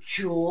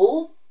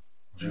 Julia.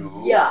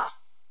 Yeah.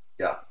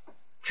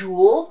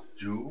 Julia.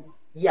 Ju.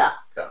 Yeah.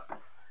 Yeah.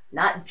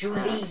 Not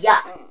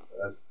Julia.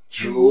 That's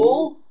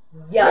Julia.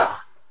 Yeah.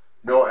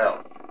 No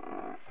L.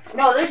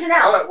 No, there's an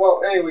L. All right,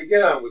 well, anyway,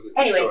 get on with it.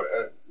 Anyway.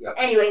 Sure. Yeah.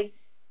 Anyway.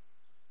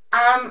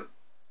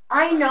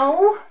 I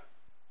know,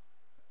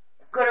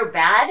 good or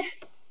bad,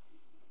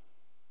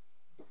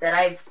 that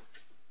I've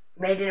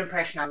made an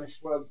impression on this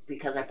world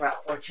because I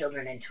brought 4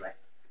 children into it.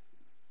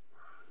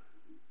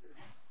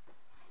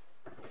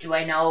 Do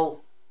I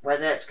know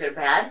whether that's good or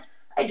bad?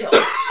 I don't.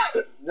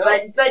 No.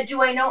 But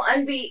do I know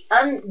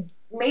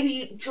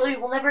maybe Julia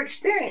will never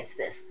experience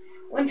this.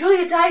 When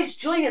Julia dies,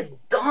 Julia's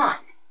gone.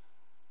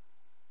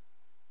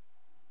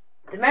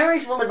 The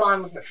memories will live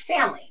on with her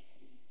family.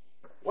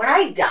 When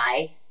I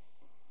die,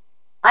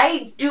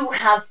 I do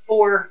have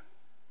 4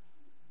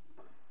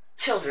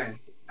 children.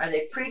 Are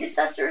they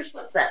predecessors?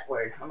 What's that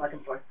word I'm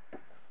looking for?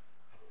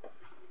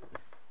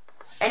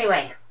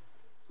 Anyway,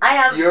 I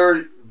have.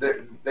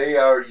 They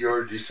are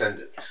your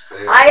descendants.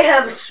 I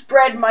have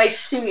spread my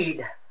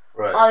seed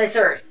right. on this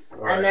earth,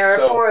 Right. and there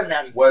are 4 of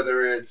them.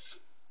 Whether it's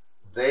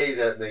they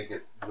that make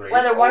it great,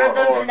 whether one of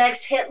them's the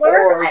next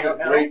Hitler, or I don't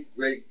know.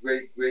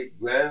 Great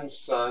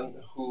grandson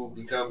who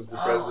becomes the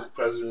president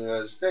of the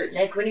United States.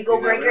 Nick, when you go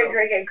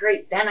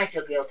great, then I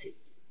feel guilty.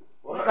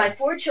 What? With my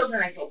 4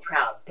 children, I feel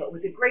proud, but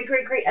with the great,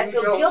 I You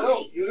feel don't guilty.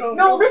 know. You don't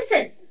No, know.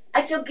 listen,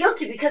 I feel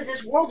guilty because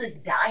this world is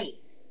dying.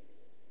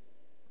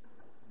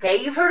 Okay,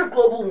 you've heard of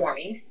global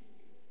warming,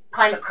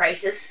 climate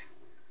crisis.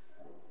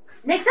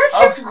 Nick,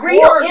 that's just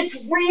real.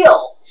 It's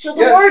real. So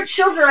the more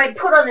children I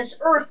put on this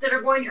earth that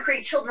are going to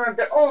create children of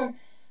their own,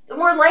 the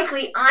more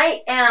likely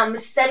I am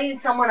setting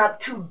someone up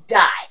to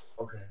die.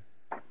 Okay.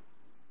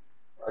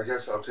 I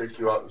guess I'll take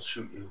you out and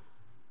shoot you.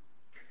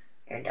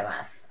 You're a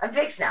dumbass. I'm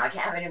fixed now. I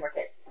can't have any more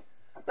kids.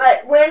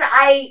 But when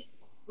I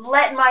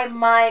let my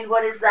mind,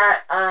 what is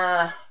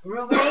that,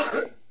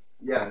 ruminate?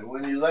 Yeah,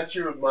 when you let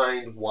your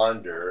mind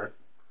wander.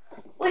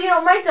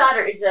 Well, my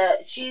daughter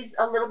she's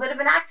a little bit of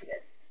an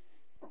activist.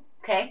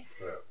 Okay?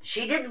 Yeah.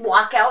 She did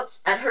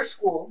walkouts at her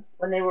school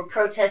when they were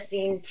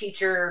protesting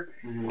teacher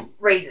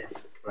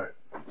raises. Right.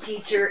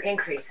 Teacher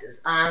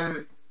increases.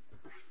 My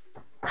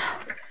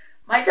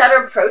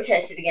daughter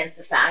protested against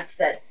the fact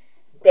that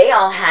they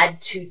all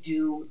had to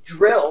do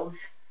drills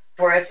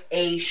for if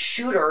a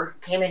shooter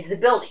came into the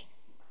building.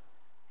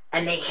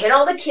 And they hit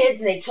all the kids,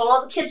 and they told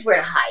all the kids where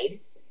to hide.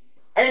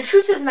 And the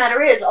truth of the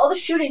matter is, all the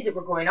shootings that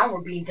were going on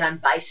were being done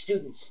by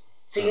students.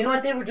 So you know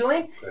what they were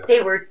doing? Yeah.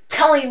 They were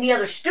telling the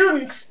other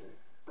students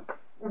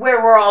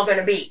where we're all going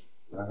to be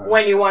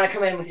when you want to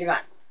come in with your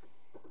gun.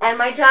 And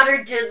my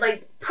daughter did,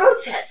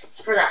 protests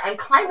for that. And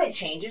climate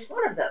change is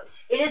one of those.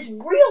 It is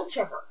real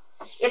to her.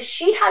 If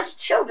she has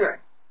children,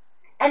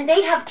 and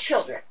they have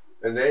children.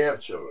 And they have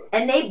children.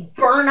 And they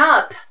burn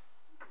up,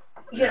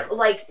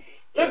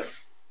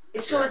 it's...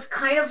 So it's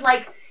kind of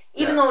like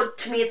Even though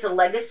to me it's a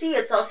legacy,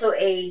 it's also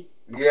a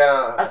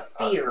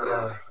fear.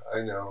 Yeah,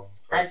 I know.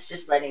 That's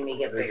just letting me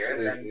get bigger.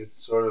 It's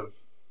sort of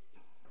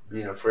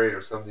being afraid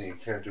of something you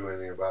can't do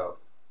anything about.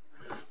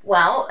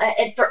 Well,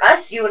 and for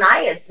us, you and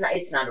I, it's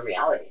not a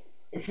reality.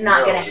 It's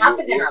not going to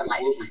happen in our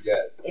life. We'll be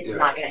dead. It's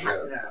not going to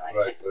happen in our life.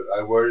 Right, but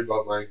I worry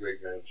about my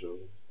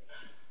great-grandchildren.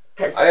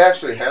 I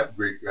actually have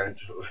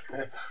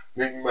great-grandchildren.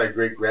 Maybe my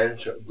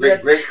great-grandchildren.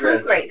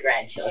 Great-great-grandchildren.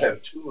 Great-grandchildren. I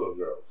have 2 little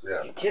girls,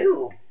 yeah. You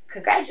do.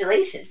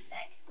 Congratulations,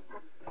 Nick.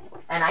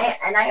 And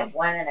I have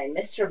one, and I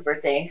missed her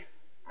birthday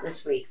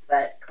this week,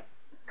 but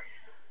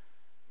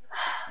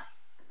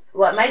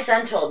what my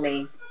son told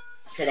me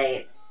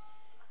today,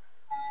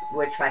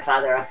 which my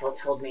father also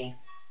told me,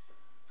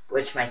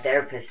 which my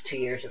therapist 2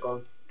 years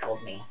ago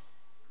told me.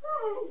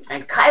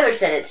 And Kyler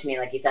said it to me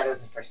like he thought it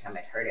was the first time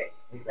I'd heard it.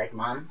 He's like,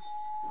 Mom,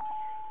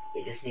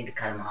 you just need to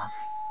cut him off.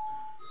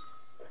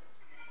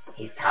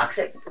 He's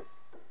toxic.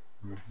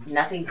 Mm-hmm.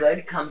 Nothing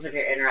good comes of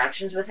your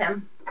interactions with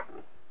him.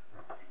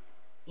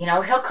 You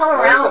know, he'll come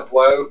around.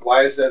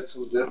 Why is that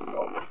so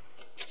difficult?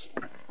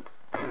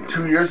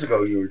 2 years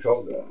ago you were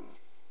told that.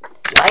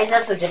 Why is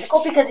that so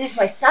difficult? Because he's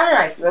my son and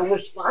I feel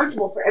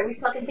responsible for every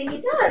fucking thing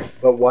he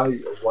does. But why?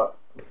 What?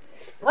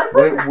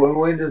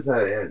 When does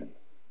that end?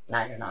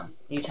 I don't know.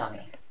 You tell me.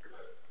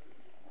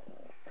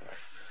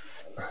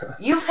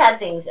 You've had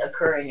things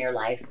occur in your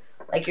life,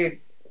 like your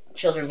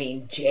children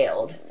being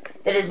jailed,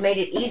 that has made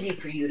it easy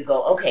for you to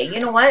go, okay, you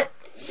know what?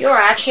 Your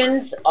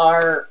actions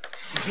are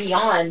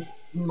beyond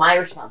my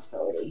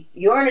responsibility.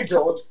 You're an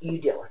adult. You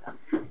deal with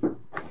them.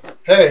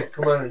 Hey,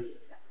 come on.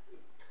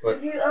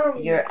 What?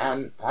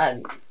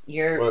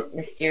 You're what?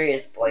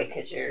 Mysterious boy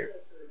because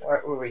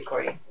we're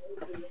recording.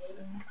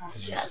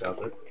 Did you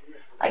stop it?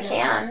 I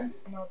can.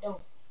 No,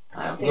 don't.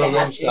 I don't think I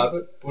have to. Stop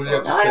it. What do you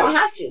have to say? I don't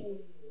have to.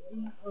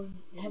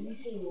 Have you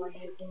seen white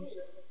hippos?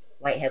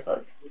 White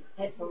hippos?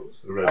 Headphones.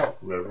 The red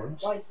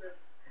ones? White.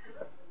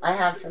 I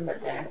have some,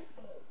 but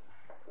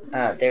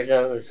they're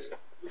those.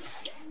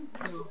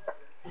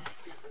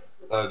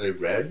 Are they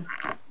red?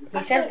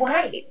 He said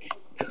white.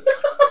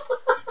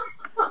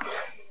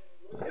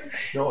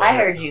 No, I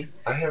heard you.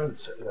 I haven't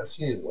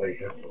seen white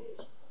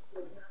headphones.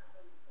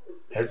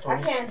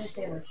 Headphones? I can't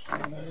understand what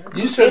you're saying.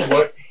 You said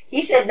what?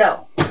 He said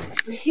no.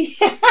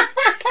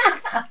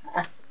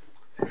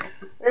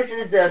 This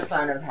is the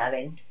fun of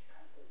having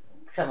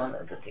someone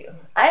live with you.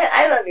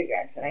 I love your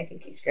grandson. I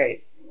think he's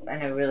great.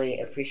 And I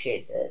really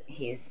appreciate that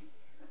he's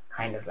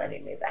kind of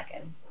letting me back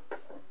in.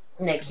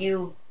 Nick,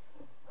 you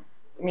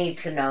need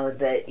to know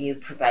that you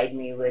provide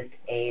me with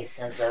a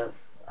sense of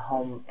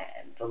home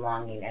and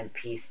belonging and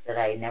peace that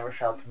I never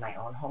felt in my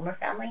own home or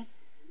family.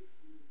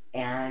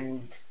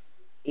 And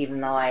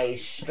even though I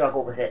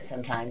struggle with it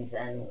sometimes,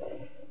 and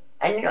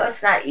you know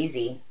it's not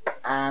easy,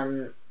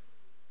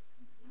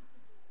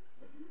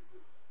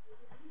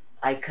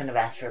 I couldn't have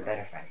asked for a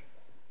better friend.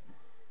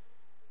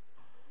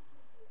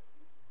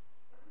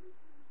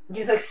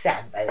 You look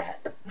sad by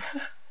that.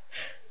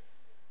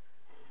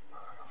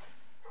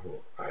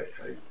 I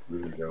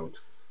really don't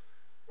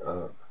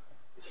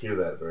hear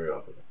that very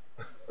often.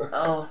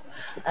 Oh,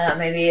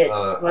 maybe it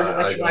wasn't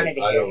what you wanted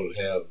to hear. I don't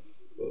have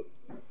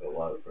a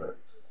lot of friends.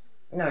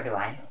 Nor do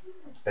I.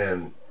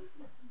 And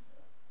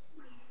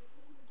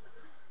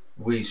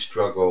we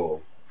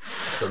struggle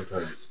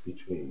sometimes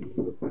between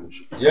the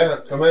friendship. Yeah,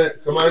 come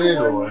on in,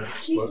 Roy.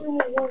 Keep doing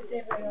one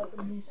favorite up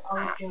in this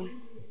outro.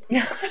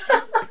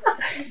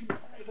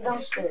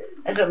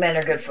 That's what men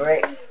are good for,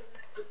 right?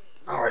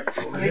 All right.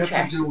 What we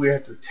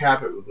have to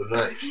tap it with a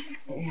knife.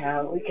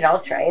 Yeah, we could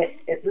all try it.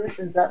 It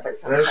loosens up at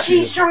some point.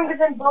 She's stronger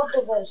than both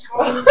of us,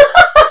 homie.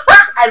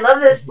 I love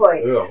this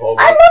boy. Yeah, homie.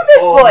 I love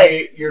this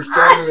boy. You're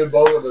stronger than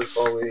both of us,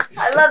 homie.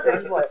 I love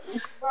this boy.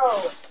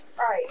 Bro,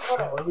 alright,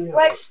 hold on.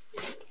 Flex.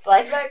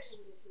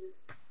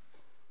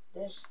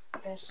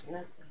 That's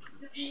nothing.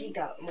 She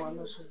got more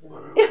muscles than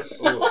me.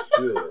 Oh,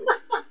 good.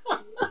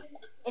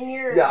 And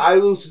you're... Yeah, I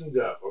loosened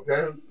up,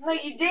 okay? No,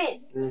 you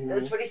did. Mm-hmm.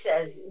 That's what he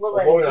says. We'll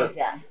let him think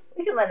that.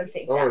 We can let him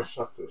think that. I want to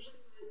suck this.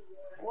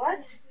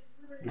 What?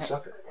 You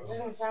suck it. It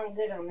doesn't sound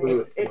good on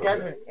me. It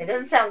doesn't. It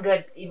doesn't sound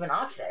good even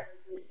off there.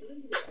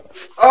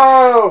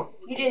 Oh!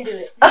 You didn't do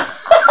it. Yeah.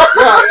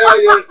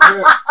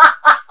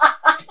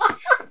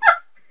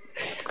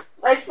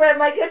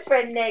 My good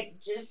friend Nick,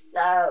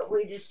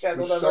 we just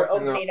struggled over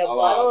opening a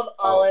bottle of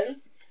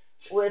olives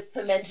with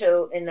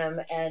pimento in them,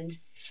 and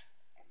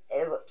I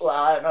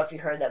don't know if you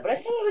heard that, but I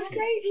thought it was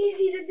great,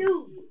 easy to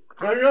do.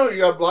 I know you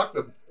gotta block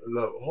the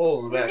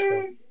hole in the back.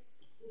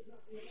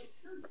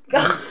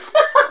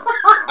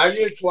 I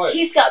did it twice.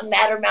 He's got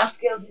madder mouth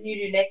skills than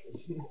you do, Nick.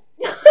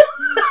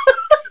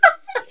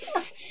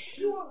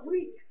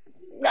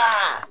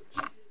 Nah.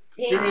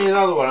 Give me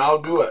another one.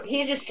 I'll do it.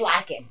 He's just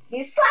slacking.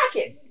 He's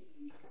slacking.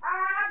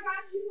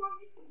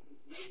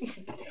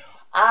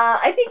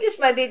 I think this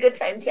might be a good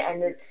time to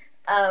end it.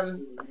 My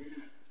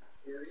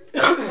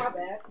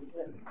bad.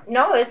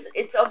 No,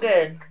 it's all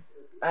good.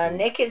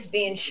 Nick is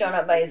being shown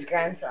up by his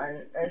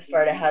grandson as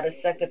far to how to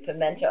suck the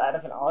pimento out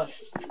of an olive.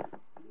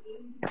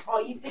 Oh,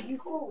 you think you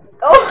cool?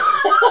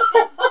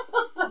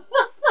 Oh.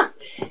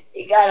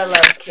 gotta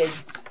love kids.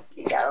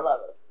 You gotta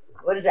love it.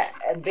 What is that?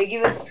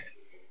 Ambiguous?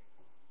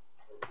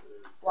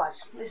 Watch.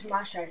 This is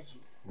my strategy.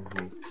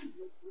 Mm-hmm.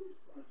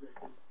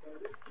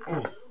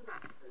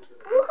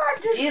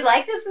 Do you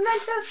like the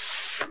pimentos?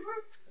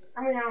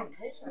 I mean, I don't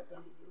taste like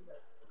them.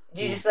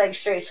 Do you just like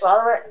straight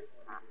swallow it?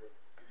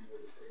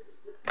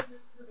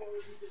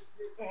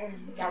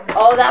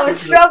 Oh, that one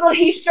struggled.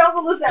 He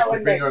struggled with that Put one.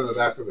 your finger on the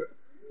back of it.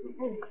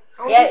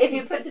 Yeah, if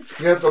you put the.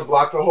 You have to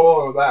block the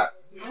hole in the back.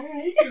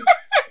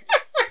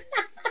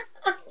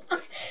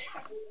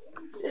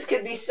 This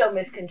could be so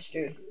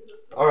misconstrued.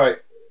 All right.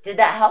 Did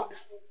that help?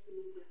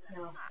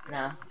 No.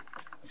 No.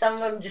 Some of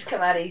them just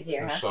come out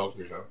easier, They're huh?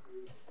 salty, huh?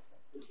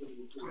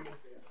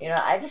 You know,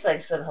 I just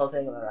like to put the whole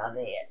thing around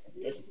the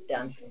just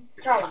done.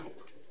 Charlie.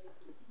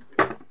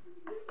 Let's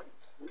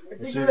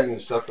see if you can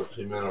suck the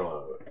pimento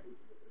out of it.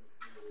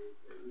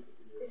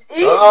 It's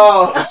easy.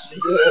 Oh, she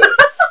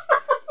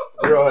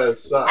did. Girl has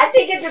sucked. I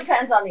think it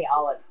depends on the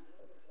olive.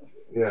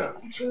 Yeah.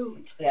 True.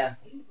 Yeah.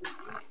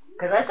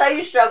 Because I saw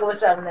you struggle with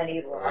something, then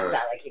he walks Alright.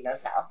 out like he knows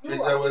how. Take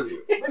that with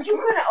you. But you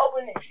couldn't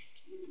open it.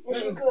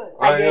 Yes, you could.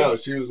 I I did. know.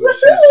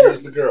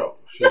 She's the girl.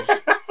 She's,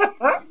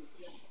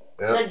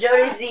 So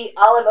Jody's the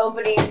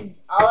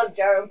olive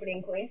jar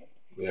opening queen,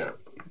 yeah.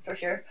 for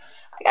sure.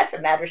 I got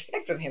some mad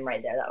respect from him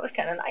right there. That was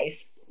kind of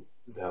nice.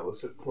 That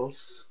was a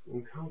close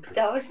encounter.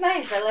 That was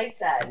nice. I like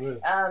that.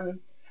 Yeah.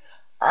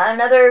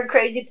 Another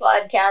crazy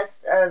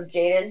podcast of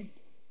Jaden.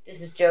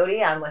 This is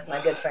Jody. I'm with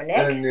my good friend Nick.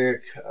 And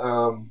Nick,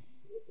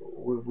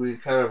 we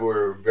kind of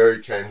were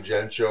very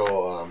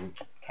tangential.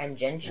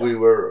 Tangential. We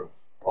were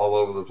all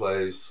over the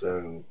place,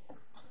 and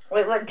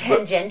Wait, what?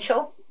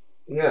 Tangential?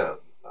 yeah.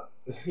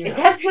 Is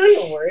that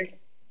really a word?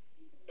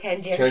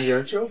 Tangential.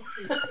 Tangential?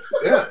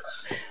 Yeah.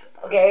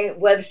 Okay,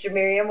 Webster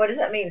Merriam. What does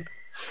that mean?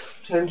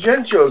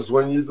 Tangential is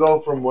when you go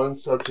from one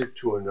subject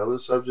to another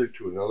subject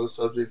to another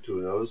subject to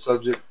another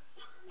subject,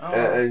 Oh.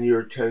 and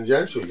you're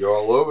tangential. You're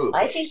all over the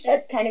place. I think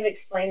that kind of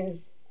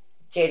explains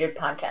Jaded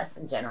podcasts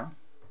in general.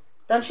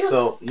 Don't you?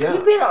 So, yeah.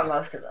 You've been on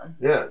most of them.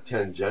 Yeah,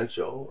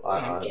 tangential.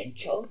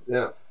 Tangential?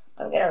 Yeah.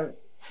 I'm gonna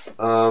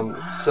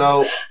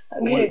So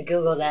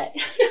Google that.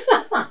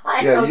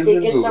 I yeah, don't you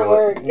think can it's a Google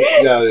word.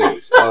 it. Yeah, it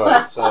is. All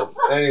right. So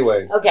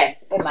anyway, Okay,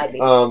 it might be.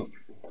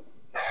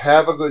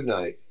 have a good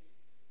night,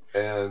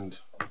 and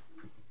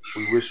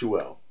we wish you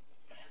well.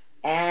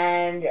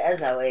 And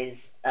as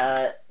always,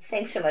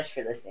 thanks so much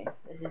for listening.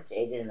 This is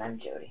Jaded, and I'm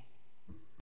Jody.